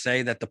order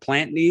say that the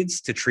plant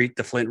needs to treat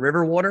the Flint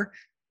River water,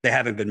 they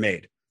haven't been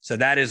made. So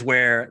that is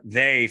where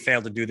they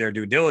failed to do their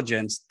due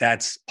diligence.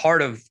 That's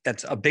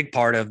a big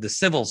part of the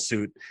civil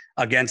suit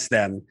against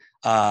them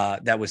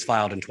that was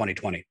filed in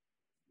 2020.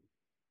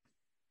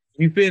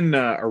 You've been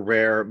a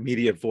rare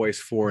media voice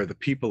for the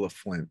people of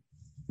Flint.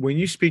 When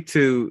you speak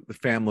to the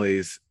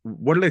families,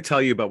 what do they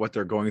tell you about what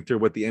they're going through,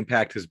 what the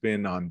impact has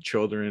been on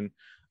children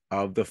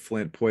of the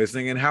Flint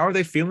poisoning, and how are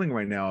they feeling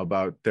right now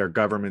about their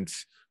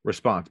government's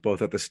response,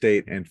 both at the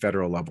state and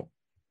federal level?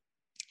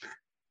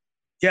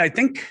 Yeah, I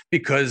think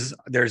because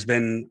there's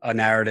been a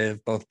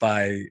narrative both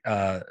by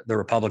the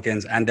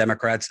Republicans and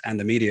Democrats and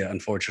the media,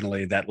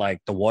 unfortunately, that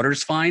the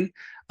water's fine.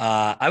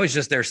 I was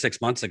just there 6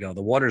 months ago.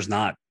 The water's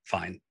not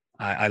fine.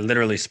 I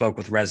literally spoke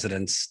with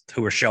residents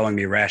who were showing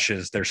me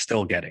rashes they're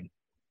still getting.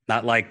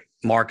 Not like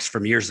marks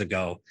from years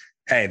ago.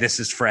 Hey, this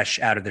is fresh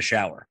out of the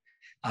shower.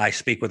 I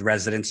speak with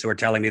residents who are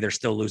telling me they're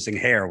still losing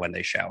hair when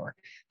they shower.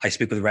 I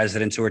speak with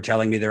residents who are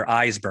telling me their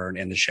eyes burn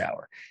in the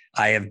shower.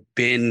 I have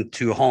been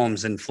to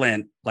homes in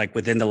Flint,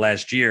 within the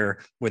last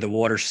year, where the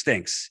water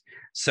stinks.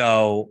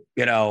 So,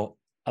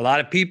 a lot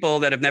of people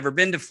that have never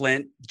been to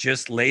Flint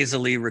just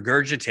lazily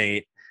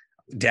regurgitate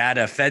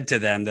data fed to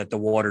them that the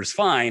water's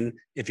fine.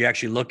 If you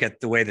actually look at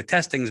the way the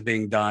testing is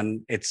being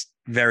done, it's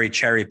very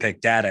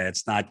cherry-picked data.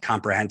 It's not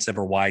comprehensive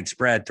or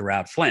widespread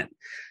throughout Flint.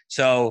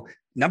 So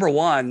number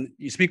one,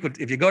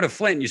 if you go to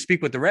Flint and you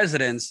speak with the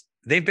residents,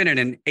 they've been in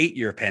an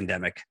 8-year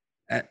pandemic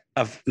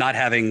of not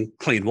having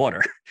clean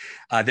water.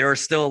 There are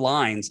still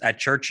lines at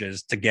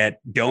churches to get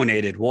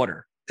donated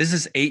water. This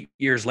is 8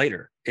 years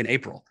later in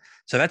April.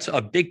 So that's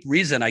a big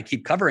reason I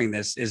keep covering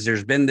this, is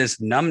there's been this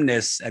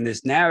numbness and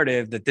this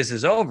narrative that this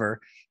is over.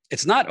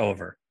 It's not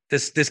over.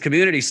 This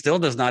community still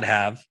does not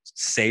have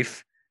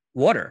safe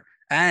water,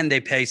 and they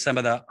pay some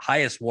of the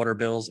highest water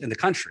bills in the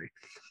country.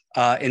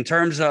 In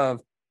terms of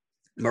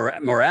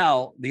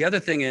morale, the other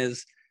thing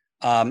is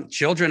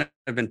children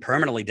have been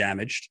permanently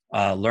damaged,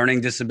 learning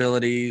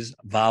disabilities,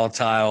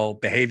 volatile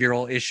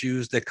behavioral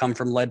issues that come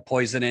from lead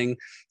poisoning.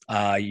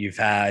 You've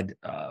had,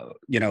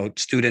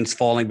 students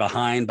falling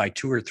behind by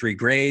 2 or 3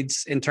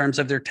 grades in terms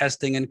of their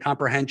testing and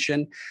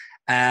comprehension,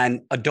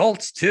 and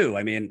adults too.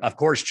 I mean, of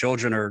course,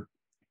 children are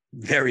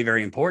very,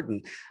 very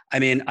important. I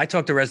mean, I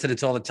talk to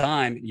residents all the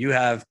time. You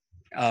have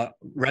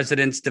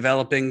residents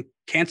developing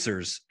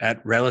cancers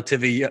at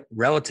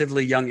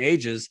relatively young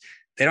ages.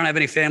 They don't have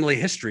any family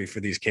history for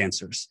these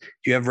cancers.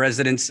 You have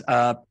residents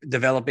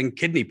developing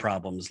kidney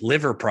problems,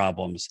 liver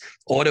problems,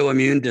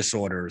 autoimmune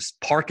disorders,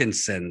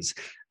 Parkinson's.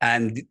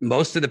 And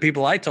most of the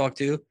people I talk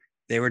to,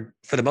 They were,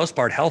 for the most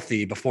part,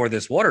 healthy before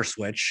this water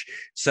switch.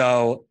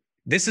 So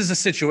this is a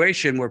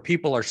situation where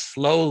people are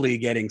slowly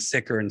getting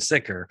sicker and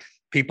sicker.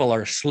 People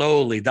are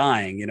slowly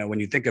dying. You know,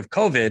 when you think of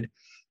COVID,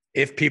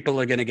 if people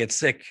are going to get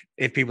sick,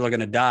 if people are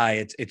going to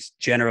die, it's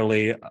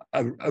generally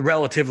a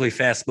relatively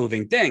fast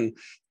moving thing.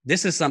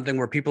 This is something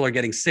where people are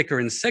getting sicker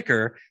and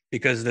sicker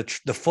because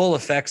the full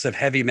effects of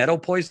heavy metal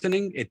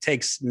poisoning, it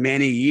takes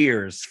many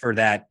years for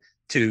that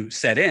to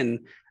set in.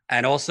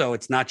 And also,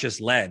 it's not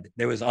just lead.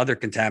 There was other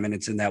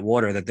contaminants in that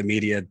water that the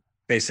media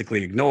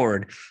basically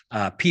ignored.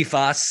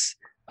 PFAS,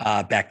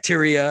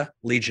 bacteria,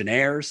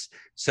 Legionnaires.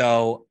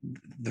 So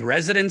the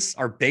residents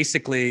are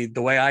basically,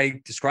 the way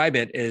I describe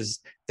it is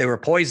they were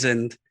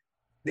poisoned,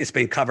 it's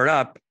been covered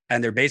up,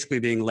 and they're basically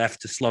being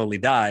left to slowly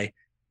die.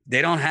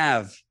 They don't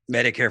have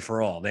Medicare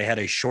for all. They had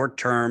a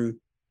short-term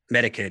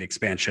Medicaid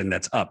expansion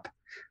that's up.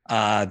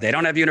 They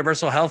don't have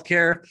universal health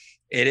care.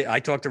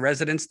 I talk to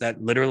residents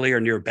that literally are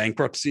near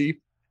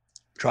bankruptcy,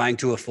 trying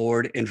to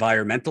afford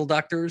environmental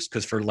doctors,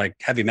 because for like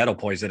heavy metal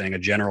poisoning, a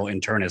general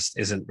internist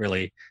isn't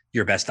really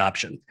your best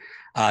option.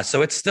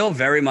 So it's still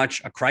very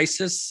much a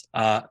crisis.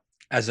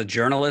 As a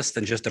journalist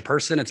and just a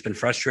person, it's been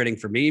frustrating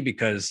for me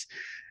because,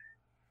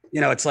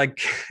 you know, it's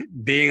like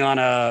being on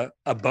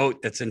a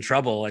boat that's in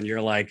trouble and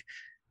you're like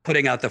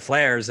putting out the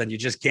flares and you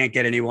just can't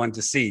get anyone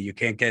to see. You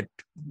can't get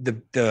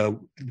the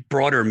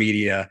broader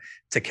media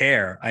to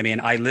care. I mean,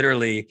 I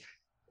literally,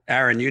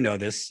 Aaron, you know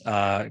this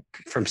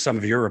from some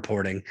of your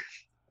reporting,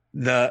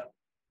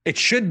 it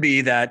should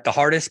be that the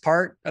hardest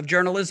part of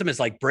journalism is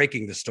like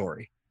breaking the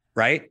story,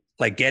 right?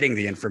 Like getting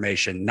the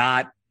information,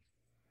 not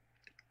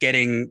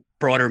getting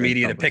broader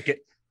media to pick it,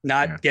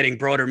 getting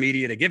broader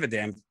media to give a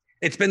damn.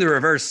 It's been the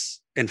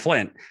reverse in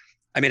Flint.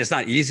 I mean, it's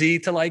not easy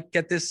to like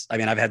get this. I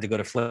mean, I've had to go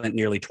to Flint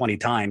nearly 20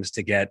 times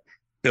to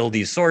build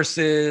these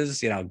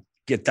sources, you know,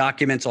 get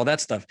documents, all that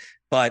stuff.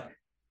 But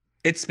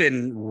it's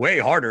been way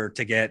harder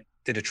to get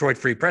the Detroit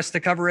Free Press to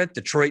cover it,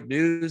 Detroit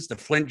News, the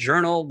Flint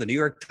Journal, the New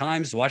York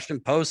Times, the Washington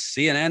Post,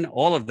 CNN,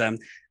 all of them.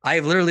 I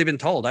have literally been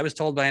told, I was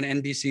told by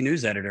an NBC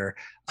News editor,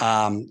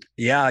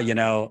 you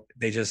know,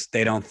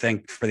 they don't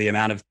think for the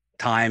amount of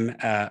time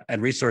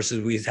and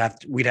resources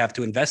we'd have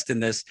to invest in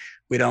this,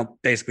 we don't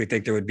basically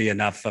think there would be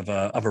enough of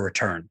a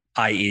return,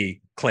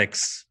 i.e.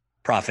 clicks,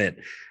 profit.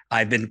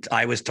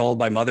 I was told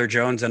by Mother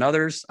Jones and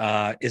others,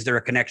 is there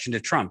a connection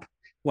to Trump?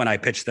 When I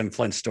pitched them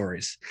Flint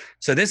stories.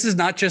 So this is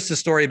not just a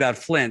story about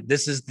Flint.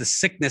 This is the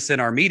sickness in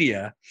our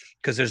media,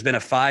 because there's been a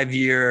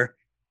 5-year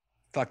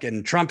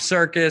fucking Trump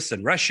circus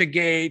and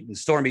Russiagate and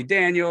Stormy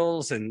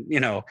Daniels. And, you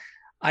know,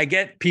 I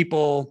get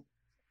people,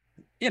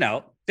 you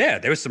know, there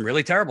was some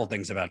really terrible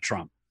things about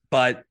Trump,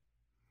 but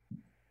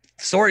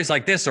stories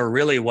like this are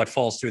really what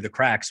falls through the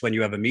cracks when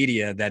you have a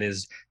media that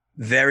is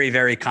very,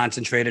 very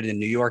concentrated in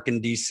New York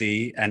and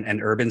DC and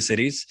urban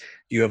cities.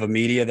 You have a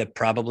media that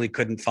probably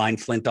couldn't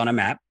find Flint on a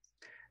map.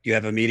 You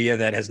have a media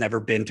that has never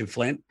been to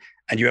Flint,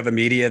 and you have a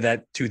media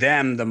that, to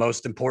them, the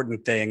most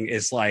important thing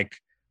is like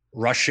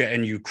Russia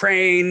and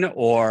Ukraine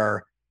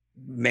or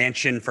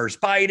Manchin versus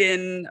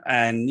Biden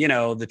and, you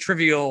know, the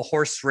trivial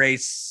horse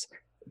race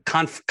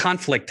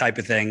conflict type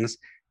of things,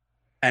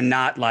 and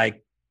not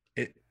like,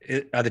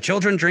 are the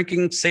children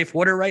drinking safe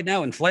water right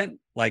now in Flint?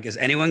 Like, is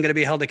anyone going to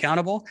be held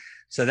accountable?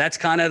 So that's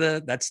kind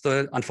of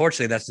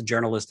unfortunately, that's the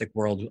journalistic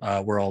world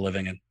we're all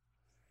living in.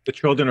 The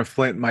children of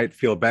Flint might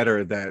feel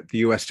better that the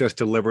U.S. just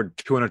delivered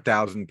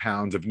 200,000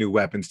 pounds of new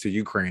weapons to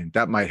Ukraine.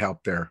 That might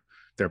help their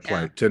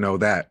plight to know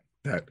that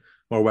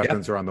more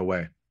weapons are on the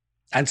way.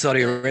 And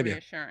Saudi Arabia.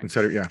 And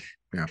Saudi,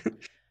 yeah.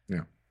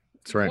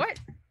 That's right.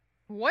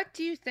 What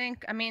do you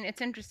think? I mean,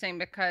 it's interesting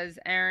because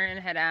Aaron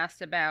had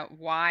asked about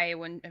why it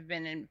wouldn't have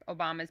been in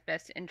Obama's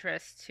best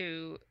interest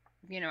to,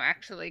 you know,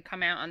 actually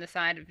come out on the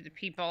side of the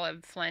people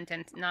of Flint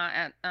and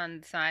not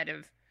on the side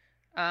of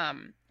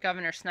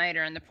Governor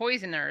Snyder and the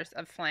poisoners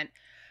of Flint.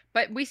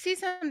 But we see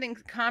something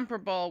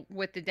comparable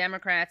with the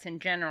Democrats in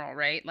general,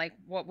 right? Like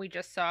what we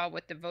just saw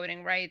with the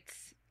voting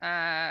rights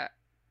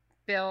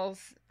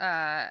bills,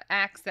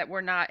 acts that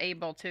were not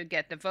able to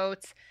get the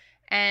votes.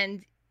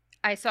 And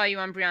I saw you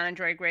on Brianna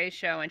Joy Gray's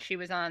show, and she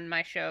was on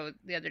my show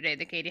the other day,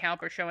 the Katie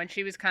Halper show, and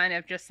she was kind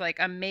of just like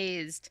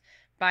amazed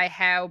by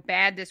how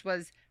bad this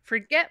was.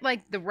 Forget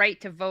like the right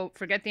to vote,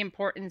 forget the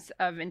importance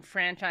of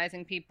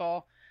enfranchising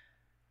people.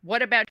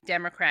 What about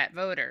Democrat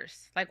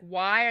voters? Like,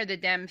 why are the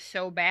Dems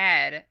so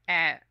bad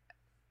at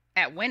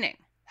winning?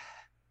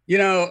 You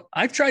know,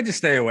 I've tried to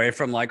stay away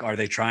from like, are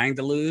they trying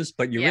to lose?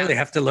 But you really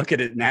have to look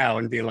at it now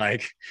and be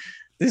like,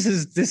 this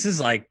is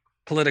like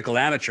political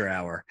amateur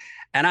hour.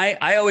 And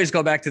I always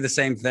go back to the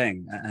same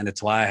thing. And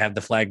it's why I have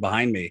the flag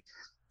behind me.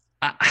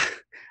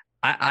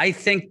 I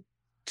think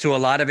to a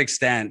lot of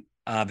extent,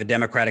 the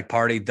Democratic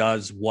Party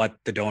does what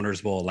the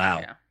donors will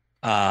allow.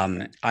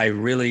 Yeah. I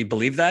really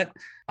believe that.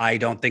 I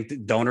don't think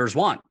that donors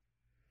want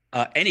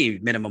any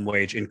minimum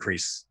wage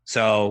increase.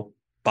 So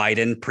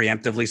Biden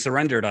preemptively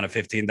surrendered on a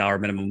 $15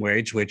 minimum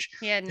wage, which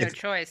he had no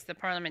choice. The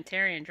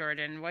parliamentarian,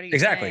 Jordan. What are you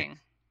saying?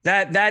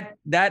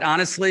 That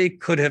honestly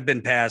could have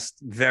been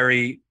passed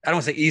I don't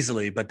want to say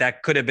easily, but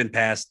that could have been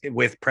passed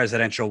with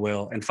presidential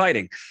will and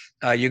fighting.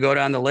 You go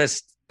down the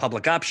list,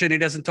 public option, he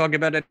doesn't talk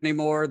about it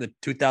anymore. The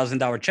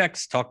 $2,000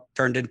 checks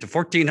turned into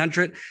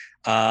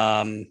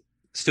 $1,400.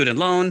 Student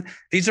loan.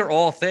 These are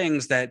all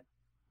things that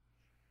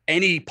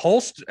any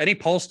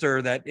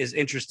pollster that is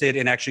interested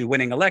in actually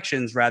winning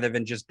elections rather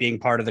than just being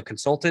part of the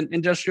consultant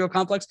industrial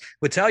complex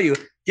would tell you,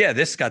 yeah,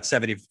 this got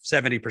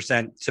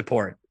 70%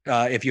 support.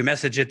 If you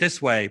message it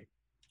this way,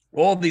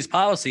 all of these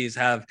policies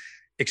have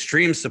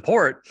extreme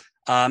support.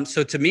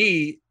 So to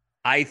me,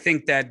 I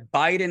think that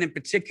Biden in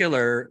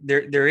particular,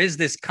 there is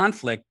this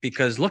conflict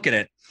because look at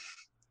it.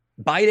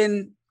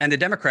 Biden and the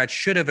Democrats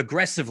should have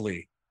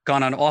aggressively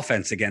gone on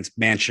offense against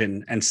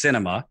Manchin and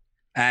Sinema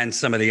and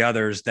some of the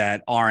others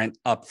that aren't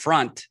up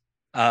front,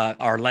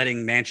 are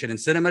letting Manchin and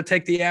Sinema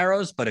take the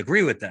arrows, but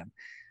agree with them.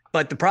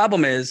 But the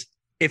problem is,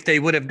 if they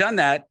would have done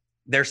that,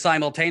 they're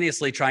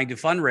simultaneously trying to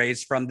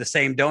fundraise from the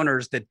same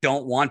donors that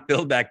don't want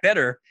Build Back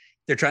Better.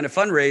 They're trying to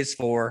fundraise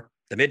for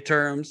the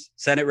midterms,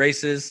 Senate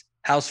races,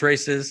 House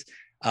races,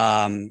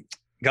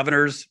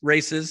 governor's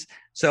races.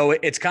 So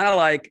it's kind of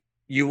like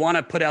you want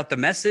to put out the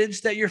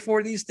message that you're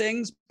for these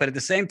things, but at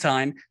the same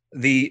time,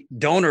 the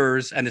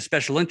donors and the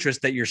special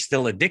interests that you're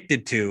still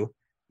addicted to,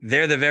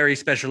 they're the very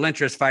special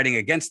interests fighting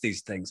against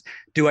these things.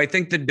 Do I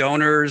think the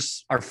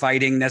donors are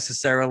fighting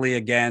necessarily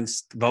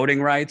against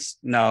voting rights?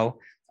 No,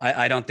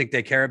 I don't think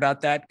they care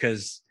about that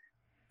because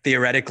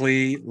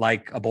theoretically,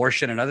 like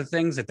abortion and other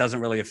things, it doesn't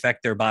really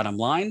affect their bottom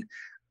line.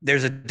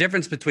 There's a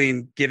difference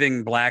between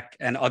giving Black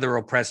and other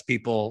oppressed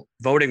people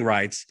voting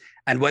rights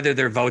and whether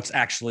their votes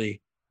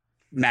actually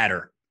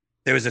matter.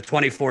 There was a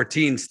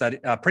 2014 study,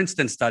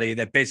 Princeton study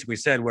that basically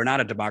said we're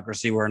not a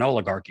democracy, we're an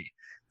oligarchy,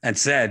 and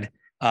said,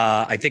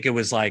 I think it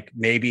was like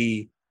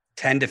maybe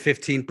 10 to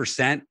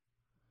 15%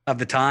 of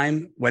the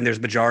time when there's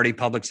majority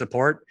public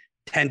support,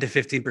 10 to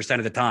 15%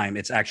 of the time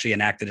it's actually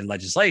enacted in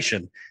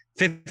legislation.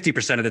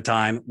 50% of the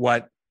time,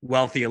 what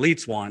wealthy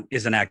elites want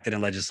is enacted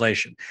in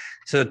legislation.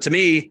 So to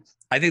me,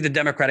 I think the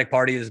Democratic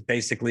Party is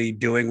basically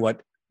doing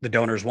what the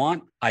donors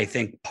want. I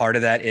think part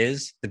of that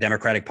is the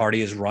Democratic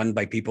Party is run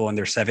by people in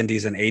their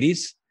 70s and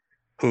 80s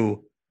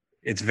who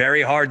it's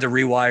very hard to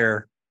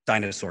rewire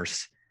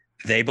dinosaurs.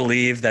 They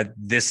believe that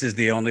this is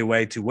the only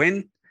way to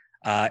win.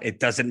 It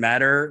doesn't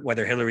matter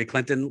whether Hillary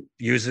Clinton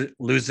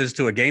loses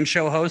to a game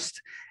show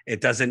host. It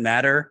doesn't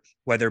matter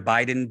whether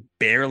Biden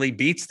barely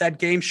beats that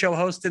game show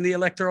host in the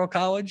Electoral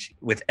College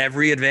with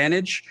every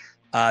advantage.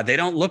 They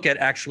don't look at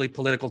actually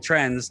political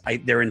trends.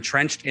 They're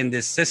entrenched in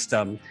this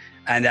system.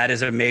 And that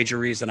is a major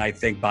reason I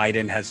think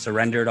Biden has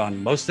surrendered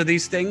on most of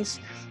these things.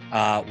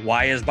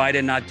 Why is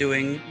Biden not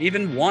doing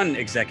even one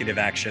executive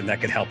action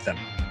that could help them?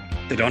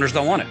 The donors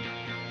don't want it.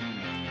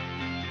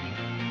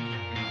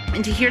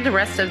 And to hear the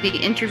rest of the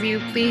interview,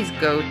 please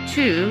go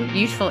to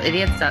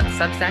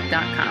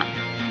usefulidiots.substack.com.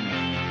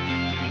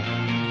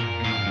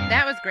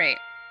 That was great.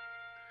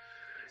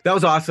 That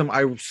was awesome.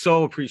 I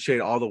so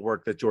appreciate all the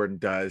work that Jordan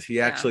does. He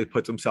actually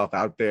puts himself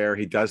out there.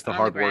 He does the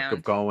hard work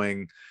of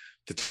going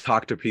to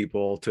talk to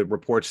people, to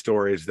report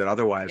stories that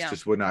otherwise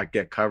just would not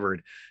get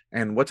covered.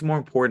 And what's more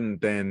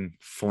important than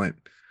Flint,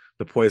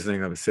 the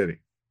poisoning of a city?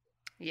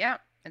 Yeah,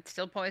 it's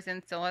still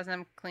poisoned, still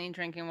hasn't clean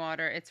drinking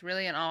water. It's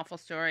really an awful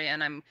story.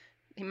 And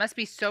he must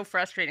be so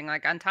frustrating.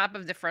 Like on top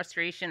of the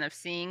frustration of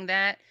seeing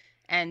that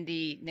and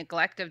the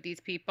neglect of these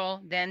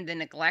people, then the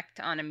neglect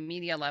on a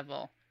media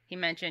level. He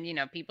mentioned,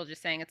 people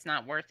just saying it's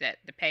not worth it.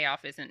 The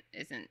payoff isn't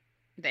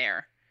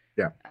there.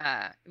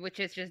 Yeah.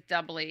 Which is just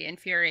doubly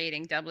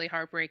infuriating, doubly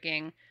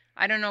heartbreaking.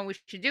 I don't know what we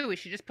should do. We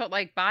should just put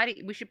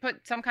we should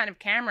put some kind of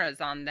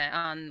cameras on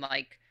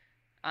I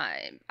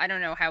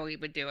don't know how we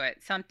would do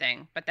it,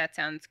 something, but that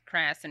sounds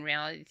crass and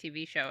reality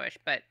TV showish,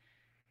 but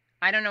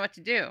I don't know what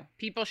to do.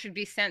 People should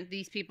be sent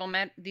these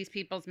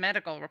people's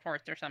medical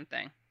reports or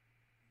something.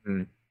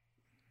 Mm.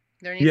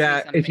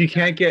 If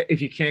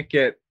you can't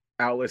get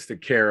outlets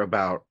that care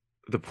about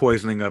the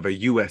poisoning of a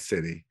U.S.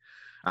 city.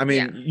 I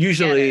mean,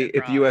 usually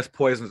if the U.S.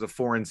 poisons a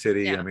foreign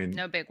city,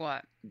 no big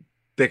what.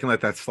 They can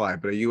let that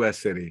slide, but a U.S.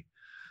 city.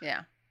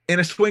 Yeah. In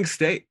a swing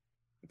state,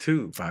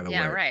 too, by the way.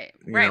 Yeah, right.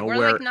 Right.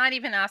 We're not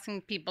even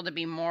asking people to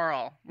be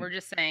moral. We're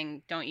just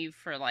saying, don't you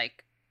for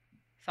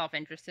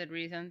self-interested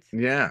reasons?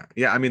 Yeah.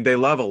 Yeah. I mean, they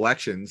love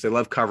elections. They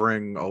love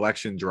covering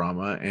election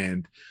drama.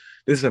 And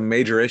this is a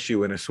major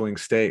issue in a swing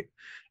state.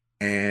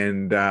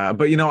 And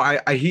but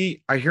I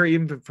hear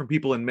even from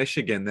people in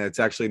Michigan that it's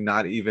actually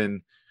not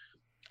even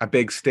a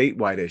big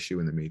statewide issue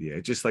in the media.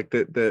 It's just like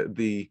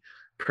the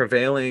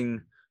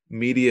prevailing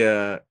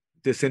media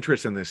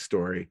disinterest in this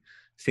story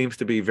seems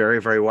to be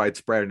very, very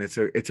widespread, and it's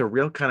a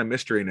real kind of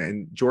mystery.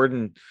 And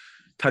Jordan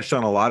touched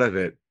on a lot of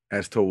it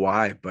as to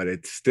why, but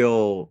it's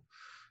still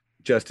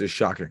just as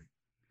shocking.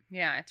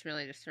 Yeah, it's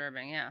really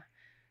disturbing. Yeah.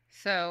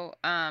 So,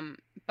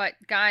 but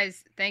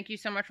guys, thank you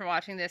so much for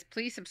watching this.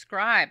 Please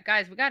subscribe.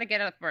 Guys, we got to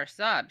get up our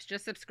subs.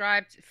 Just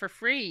subscribe for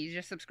free.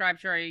 Just subscribe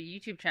to our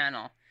YouTube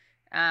channel.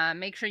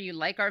 Make sure you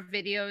like our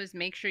videos.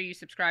 Make sure you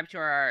subscribe to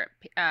our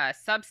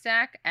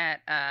Substack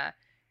at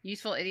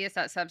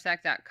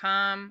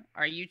usefulidiots.substack.com.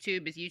 Our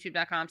YouTube is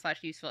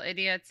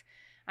youtube.com/usefulidiots.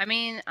 I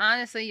mean,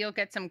 honestly, you'll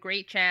get some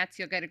great chats.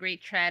 You'll get a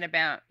great chat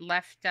about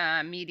left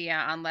media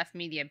on left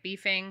media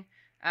beefing.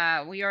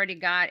 We already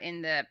got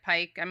in the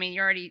pike. I mean,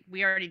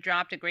 we already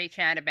dropped a great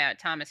chat about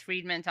Thomas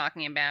Friedman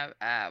talking about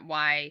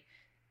why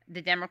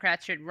the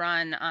Democrats should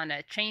run on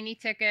a Cheney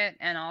ticket,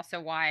 and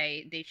also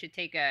why they should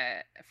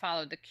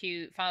follow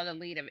the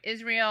lead of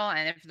Israel.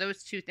 And if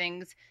those two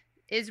things,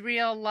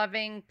 Israel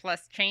loving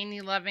plus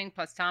Cheney loving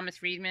plus Thomas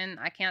Friedman,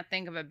 I can't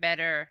think of a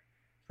better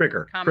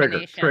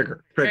combination.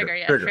 Trigger.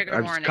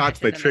 I'm just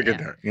constantly triggered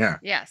there. Yeah.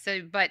 Yeah.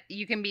 So, but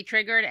you can be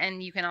triggered,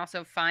 and you can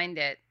also find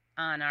it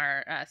on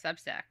our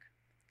Substack.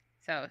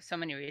 So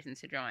many reasons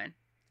to join,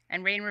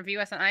 and rate and review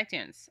us on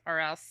iTunes, or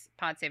else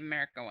Pod Save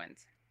America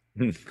wins.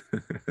 Yeah.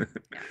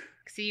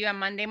 See you on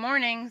Monday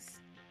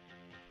mornings.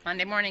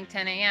 Monday morning,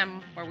 10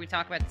 a.m., where we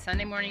talk about the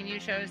Sunday morning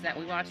news shows that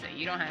we watch that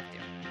you don't have to.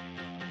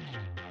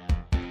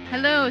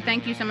 Hello,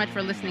 thank you so much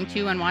for listening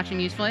to and watching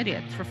Useful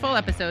Idiots. For full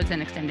episodes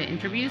and extended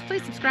interviews,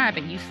 please subscribe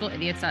at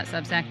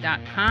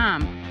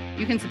usefulidiots.substack.com.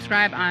 You can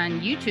subscribe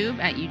on YouTube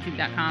at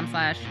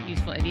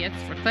youtube.com/usefulidiots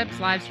for clips,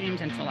 live streams,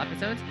 and full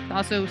episodes.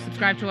 Also,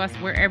 subscribe to us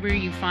wherever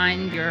you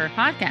find your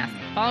podcast.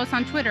 Follow us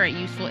on Twitter at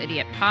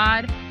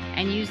UsefulIdiotPod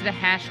and use the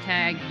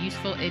hashtag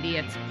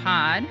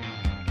UsefulIdiotsPod.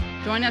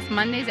 Join us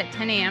Mondays at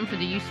 10 a.m. for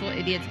the Useful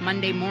Idiots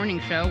Monday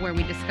Morning Show, where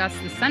we discuss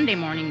the Sunday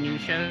morning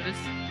news shows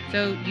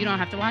so you don't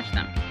have to watch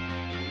them.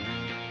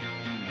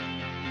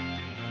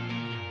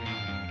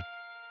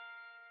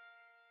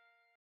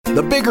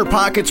 The Bigger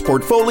Pockets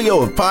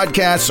portfolio of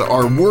podcasts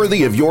are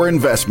worthy of your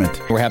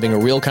investment. We're having a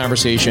real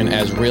conversation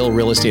as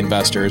real estate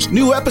investors.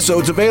 New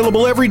episodes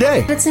available every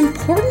day. It's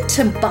important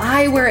to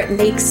buy where it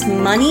makes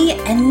money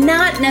and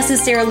not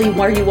necessarily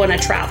where you want to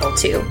travel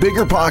to.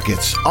 Bigger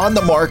Pockets, On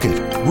the Market,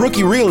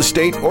 Rookie Real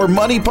Estate, or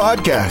Money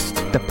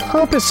Podcast. The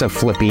purpose of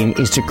flipping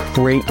is to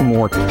create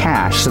more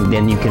cash so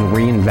then you can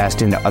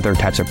reinvest into other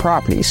types of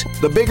properties.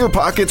 The Bigger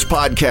Pockets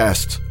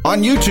Podcast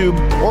on YouTube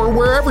or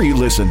wherever you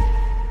listen.